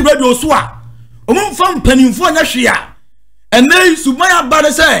mabam tete radio so a o mo fam panimfo anya hwe a ene subaya ba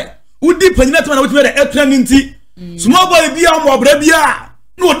de say udi panyina to na wotime de etra ninti small boy bia mo obra bia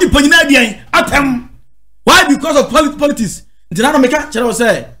na odi panyina dian atem why because of politics nti na no meka kire o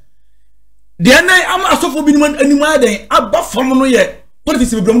say de ene am asofo bi anim aden aba fam no ye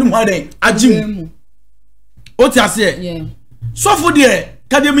politics bi brom no aden agim o ti ase yeah sofo de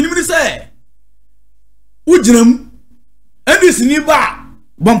kade minimini say ujinam NDC ni ba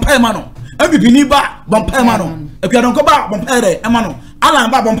bompa ema no MPP ni ba bompa ema no akuadonko ba bompa de ema no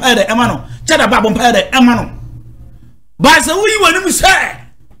alan ba bompa de ema no chada ba bompa de ema no ba se wuyi wani mu say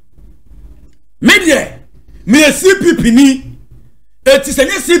media me CPP ni eti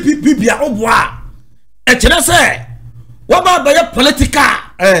senye CPP bia oboa e kire say wa ba ya political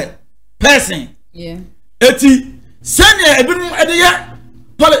person yeah eti senya ebinum edeye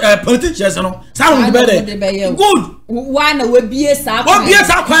politicians no sound better good one we bie sa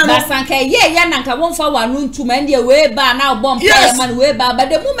kwan na sanka ye nanka won fa wanu ntuma ndie we ba na bom pa man we ba but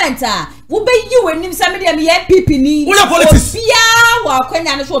the moment Wo be yi wanim say me dey me NPP ni. Wo politics. Bia wa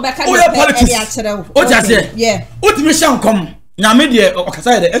kwanya no so be ka dey e akere wo. O jase. Yeah. Utimi sha nkom. Na me dey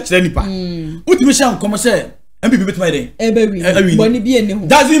okasa dey e kire nipa. Utimi sha nkom say MPP betima dey. Ebewi. Boni bi eni ho.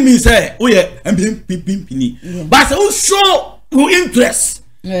 Doesn't mean say we MPP ni. But say who show who interest.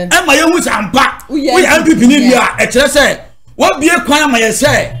 Emma ye hu sampa. We MPP ni bia e kire say what be kwan am ye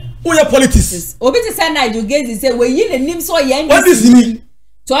say we politics. Obi ti say na you get say we yi nim so ye. What is me?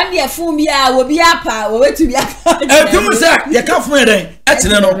 To an ye fun bia wo bia pa wo wetu bia. E tum say ye ka fun ye den e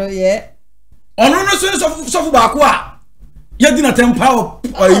kire no. Yeah. Ono no so ba ko a ye di na tempa o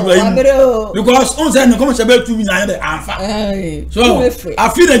Ibrahim because on say no come say be 2 million dey anfa. So I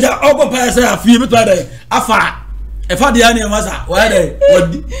feel that ogo pa say I feel me to dey afa e fa dey na masa wa dey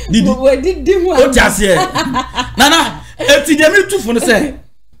wodi mu o jase nana eti dey me tu fun say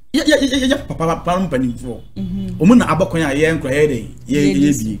ye papa panimfo o mu na abakon a ye nkra ye dey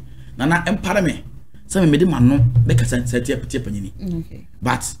ye bi nana empare me say me dey manno be ka say tie panyini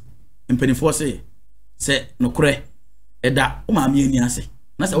but empanimfo say no kure eda o ma me ani ase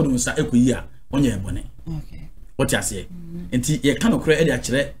na say wo do nsa ekoyi a onye ebone okay what you say enti ye kan okra e de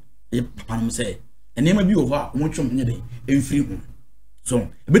akire ye papa no say enema bi wo ho a wo twom nye de emfiri hu so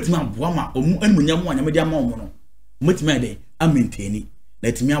ebetima aboa ma omu animunyam anya me de ama omo no metima de a maintain na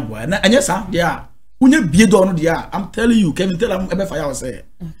etimi aboa na anya sa de a unya bie do no de a I'm telling you Kevin tell am ebe fire say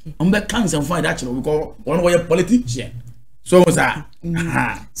okay am be kan sem find akire because one way politician so sa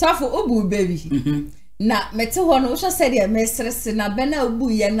so for obu baby na mete ho no so said ya mesrese na bena obu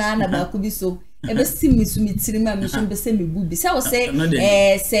ye na ba ko bi so ebe simi sumitiri ma me so be se me bu bi se wo se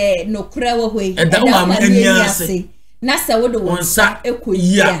se no kura wo hoi e da ma ani ase na se wo do wonsa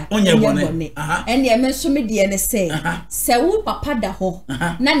ekoyi ya onye bone ene e me so me de ne se wo papa da ho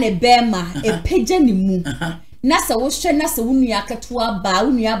na ne bema e pagya ni mu na se wo hwe na se wo nua ketewa ba wo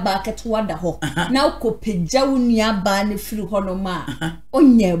nua ba ketewa da ho na wo ko pagya wo nua ba ne firi ho no ma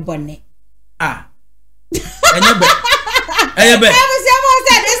onye bone Eyebe.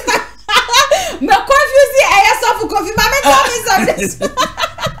 Me confuse I so coffee. Mama tell me something.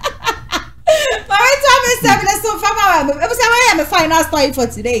 Mama tell me something so fama. I say my final story for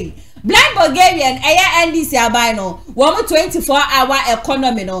today. Blind Bulgarian NDC abai no. Wo 24-hour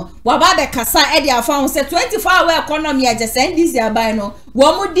economy no. Wo ba be kasa e dia fa say 24-hour economy e just NDC abai no.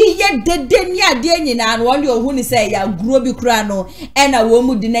 Wo mu di ye dede ni ade nyina no wo hu ni say ya gro bi kura no. E na wo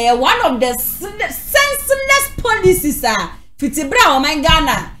mu di na ye one of the senseless policies fitibra o man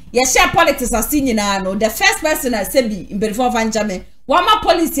Ghana. Ye share politics as nyina no. The first person I say be in before Vanjame. Wama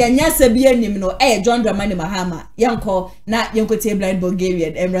policy anya sabi anim no John Dramani Mahama yanko na yanko te Blind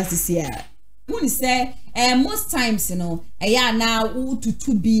Bulgarian emrasisia who say most times you know na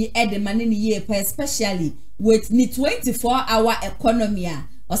to be the money year especially with the 24-hour economy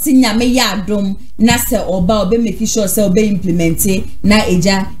or sinya me ya dom na se oba obe make sure se obe implement na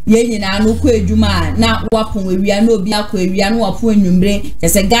eja ye nyina no ko adwuma na wapon awia na obi akọ awia na wapon anwumre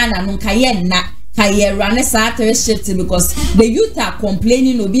se Ghana no kaye na Kaye run Saturday shift because the youth are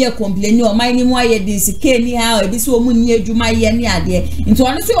complaining obi e complaining o man ni mo aye this keni ha e bi so mu ni adwuma ye ni ade into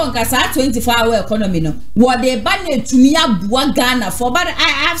ono so on kasa 24-hour economy no what they ban etumi aboa Ghana for but I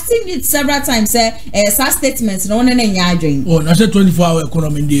have seen it several times some statements no na nya adwen oh na say 24-hour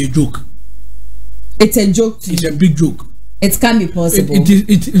economy dey a joke. It's a joke it's a big joke. It can be possible. It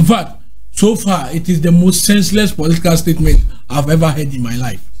is in fact so far it is the most senseless political statement I've ever heard in my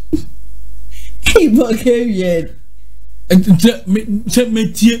life. Bulgarian.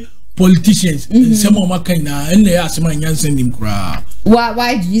 Say politicians. Some of my kind and they ask my Yansen him cry.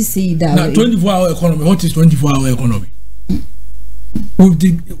 Why do you say that? Now 24-hour economy. What is 24-hour economy? With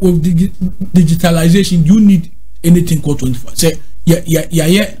the digitalization, you need anything called 24. Say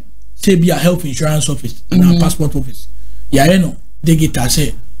say be a health insurance office and a passport office. No, they get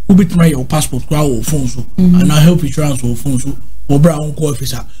say who bit my your passport crowd or phone so and a health insurance or phone so or brown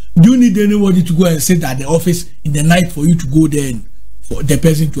officer. Do you need anybody to go and sit at the office in the night for you to go there and for the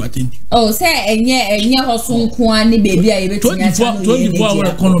person to attend you? Oh, say enye hosun kwani baby a 24-hour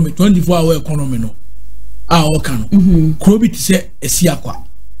economy, 24-hour economy no. Okano. Krobi ti say esiakwa.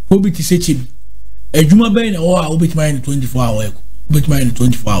 Krobi ti say chibi. Ejuma be na o obit my 24-hour. Obit my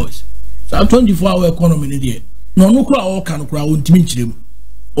 24 hours. So 24-hour economy ni there. No kura okano kura ontimi nchirem.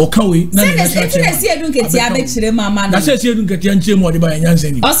 Okawe na na say edun keti abechire mama no. Na say edun keti anchire mo de ba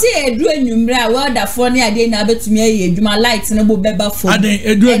yansen ni. O say edu enwumre a welder for ne ade na abetumi aye edwuma light no bo beba for. Ade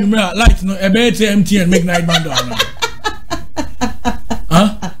edu enwumre a light no ebe MTN make night band on.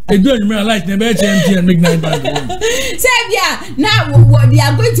 don't realize never empty and make night band. Say now they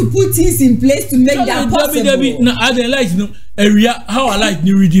are going to put things in place to make that possible. No, I don't like no area how I like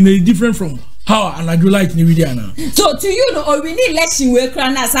new region is different from how and I do like new region. So to you no we need election we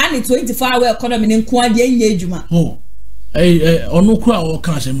crown as any 24-hour economy in Kwadi Ejuma. Oh. Ono kura o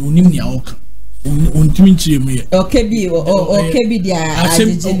kan se me onim nia o kan. Ontimi nchire me. Okay bi dia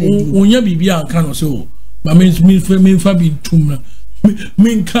ajije. Onya bibia an kan no se o. Ba me fa bi tum na.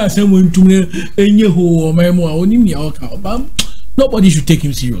 Me kan se mo ntum na enye ho o memo a onim nia o kan. Nobody should take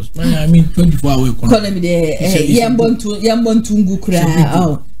him serious. I mean 24-hour economy de yambontu ngu kura.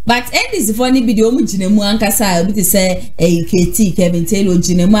 But this funny video mu jinemu ankasa bi te say KT Kevin Taylor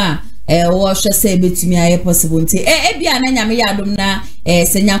jinemu a wash say betumi aye possible nti bia na nyame ya adom na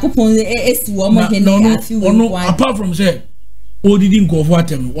se nyakopon esi wo mo hene afi wo apart from say o didn't go for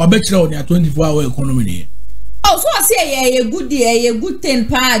atem wa be kire on ya 24-hour economy ne. Oh so I say a good thing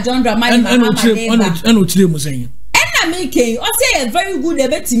pa John Dramani mama and o kire mu sen na me ken o say a very good e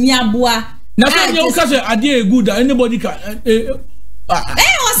betumi aboa na so you can say ade good anybody can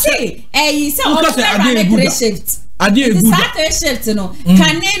o say say o say ade shift Adi good. Saturday shift no.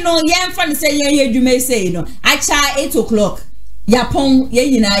 Can no yen fan say yen adwuma say no. Acha 8 o'clock. Yapon ye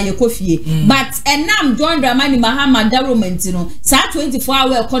nyina ye kofie. But enam John Dramani Mahama government no. Sa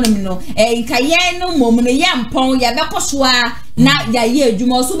 24-hour economy no. Nka yen no mom no yampon ya bekosoa na ya ye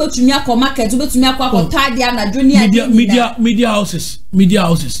adwuma so betumi akọ market betumi akọ tade na junior media houses.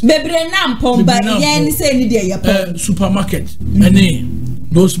 Bebre nampon ba yen say ni dey yapon supermarket. Ene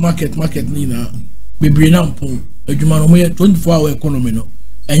those market ni na bebre nampon. Adwuma no mo 24-hour economy no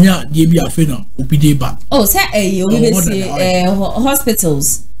enya de bi afi na opide ba. Oh say we be see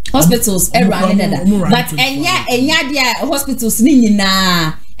hospitals around that. But enya dia hospitals ni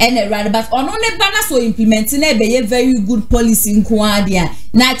nyina and rather but ono ne ba na so implement na be very good policy nko adia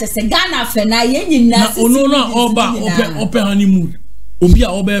na che se Ghana fe na ye nyina na ono na oba open honeymoon obi a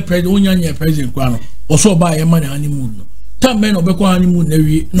oba president onya nya president kwa no oso ba ye man honeymoon no tam men obekọ honeymoon na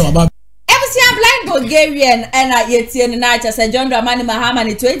wi na oba Bulgarian and I yet in night as a John Dramani Mahama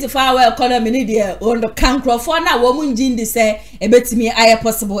 24-hour economy media on the cancrophone na woman jindi say a bit me I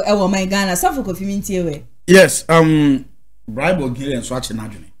possible ever my Ghana suffer community away. Yes, bribe Bulgarian swatch na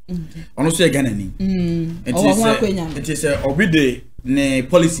adwene. Ono so Ghana ni. It is obide ne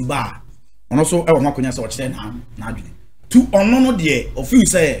policy bar. Ono so ewo makonya say o kire na adwene. Tu ono no de ofi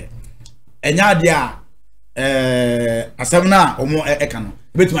say enya de a asem na omo eka no.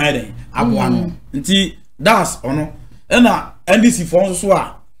 Bet my head aboano nti das ono na NDC for so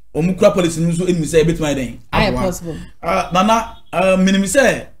a omukura police no so enu say bet my head aboano nana minimi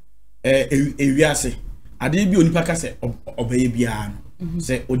say ewiase ade bi onipa ka say obaye bia no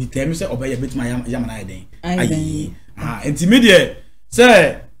say oditem say obaye bet my yamana head ayi nti media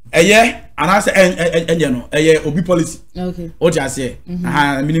say eye ana say enye no eye obi policy okay o ja say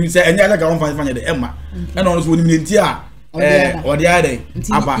minimi say enye like on fanya de emma na ono so onimi nti a odi ade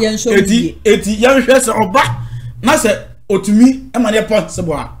aba eti yan hwe se oba na se otumi ema ne point se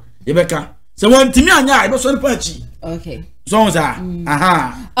bo a ye beka se won timi anya e be so ne panchi okay so za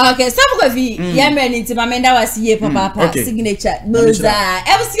okay sabu ko vi ye mre ni nti mamenda wasiye papa signature boza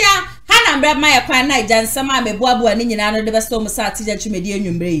ebusia hana mbra ma kwan na jansama me boaboa ni nyina no de be so mo sa tija twumedi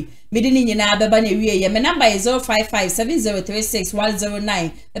anwumbre medi ni nyina beba na wie ye me number is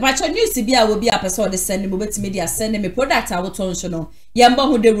 0557036109 the pacho news bi a wo bi apese de send me betimi dia send me product a wo ton so no ye mba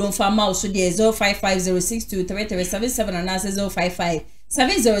ho de room fa ma so de 0550623377 and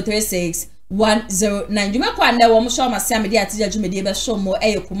 0557036109 juma kwa na wo mo show ma sia me dia tija jumedi be show mo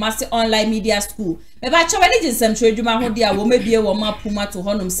Kumasi online media school me ba cho wani jinsam twa juma ho dia wo mabie wo ma puma to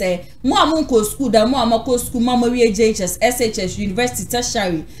honum say mo amunko school da mo amako school ma wie JHS SHS University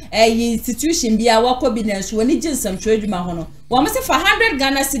Tertiary institution bia wako binance woni jinsam twa juma ho no wo mo se for 100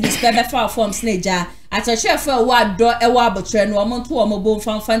 Ghana cedis per be for forms na ja atachwe for wa do e wa abotre no mo to wo mo bo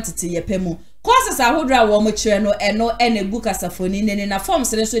fanfantete ye pemu courses ahodra wo mo kire no eno book asafoni ne na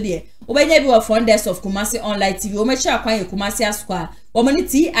forms ne so de obenya bi wa founders of Kumasi online TV wo mo kire akwan Kumasi asukwa wo mo ni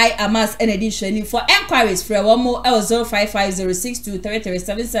TI amas edition for enquiries for wo mo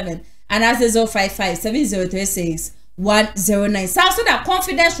 0550623377 and as 0557036109 so that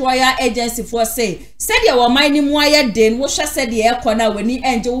confidence royal agency for say said your mining wire den wo hwa said e corner weni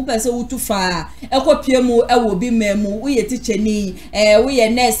enje wo pese wo tufa ekopiemu ewo bi memu wo ye teacher ni wo ye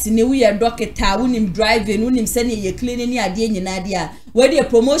nurse ni wo ye doctor wo nim driving wo nim se ni ye cleaning ni ade nyina ade a we dey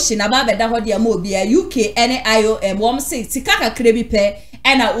promotion aba beda ho de mo bia UK ene IOM wom say sika kakra bi pe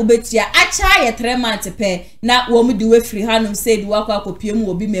ena obetia acha ye 3 months pe na wom di we free hanum say di wakwa akopiem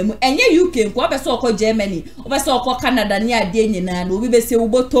obi memu enye UK nko obeso okọ Germany obeso okọ Canada ni ade nyina na obi be se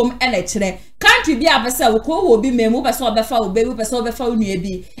ubotom ena kire country bi abesa wo ko wo bi memu obeso obefa obebi obeso obefa onua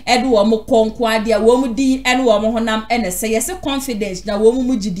bi edu wom konko ade wom di ene wom honam ene se yese confidence na wom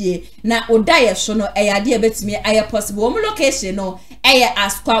mugidie na odaye so no eyade ebetimi aye possible wom location no eye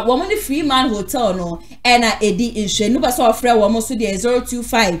askwa wom ni Freeman Hotel no ena edi inhwe no beso ofre wom so de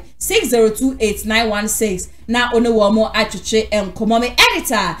 02560289116 na one wom atwetwe enkomo me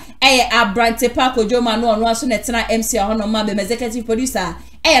editor eye Abrante Pakojoma no ono aso netena MC hono ma be executive producer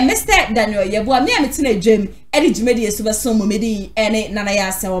Mr. Daniel Yebo me ametina dwem edi dwumedi esu beso mo medi ene nana ya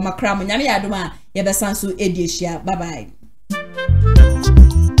ase wo makra mo nyame yadoma ye besanso edi ehia bye bye.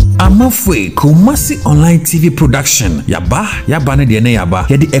 Amafwe Kumasi online TV production yaba ne de ne yaba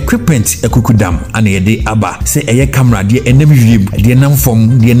ye de equipment ekukudam ana ye de aba se eye camera de enam wiem de nam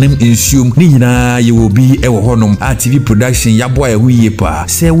fom de nam ensuom ni nyina ye obi e wo honom a TV production yabo ya huye pa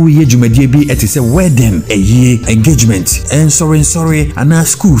se wo ye dwumadie bi etese wedding eye engagement and sorry ana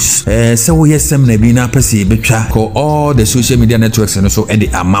schools se wo ye seminar bi na pese betwa ko all the social media networks and so and the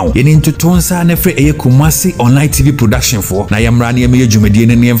amount ye into tonsa na fre eye Kumasi online TV production for na yamra na ye dwumadie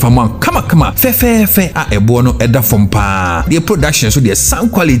ne Kama fe a ebo no eda from pa the production so the sound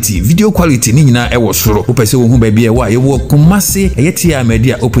quality video quality ni nyina e wo soro opese wo hu ba bia wa ye wo Kumasi eyetia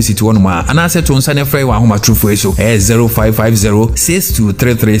media opposite one ma ana se to nsa ne frɛ wa homa trufo so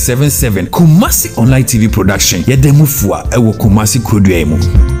 0550623377 Kumasi online TV production ye demufua e wo Kumasi kodua mu.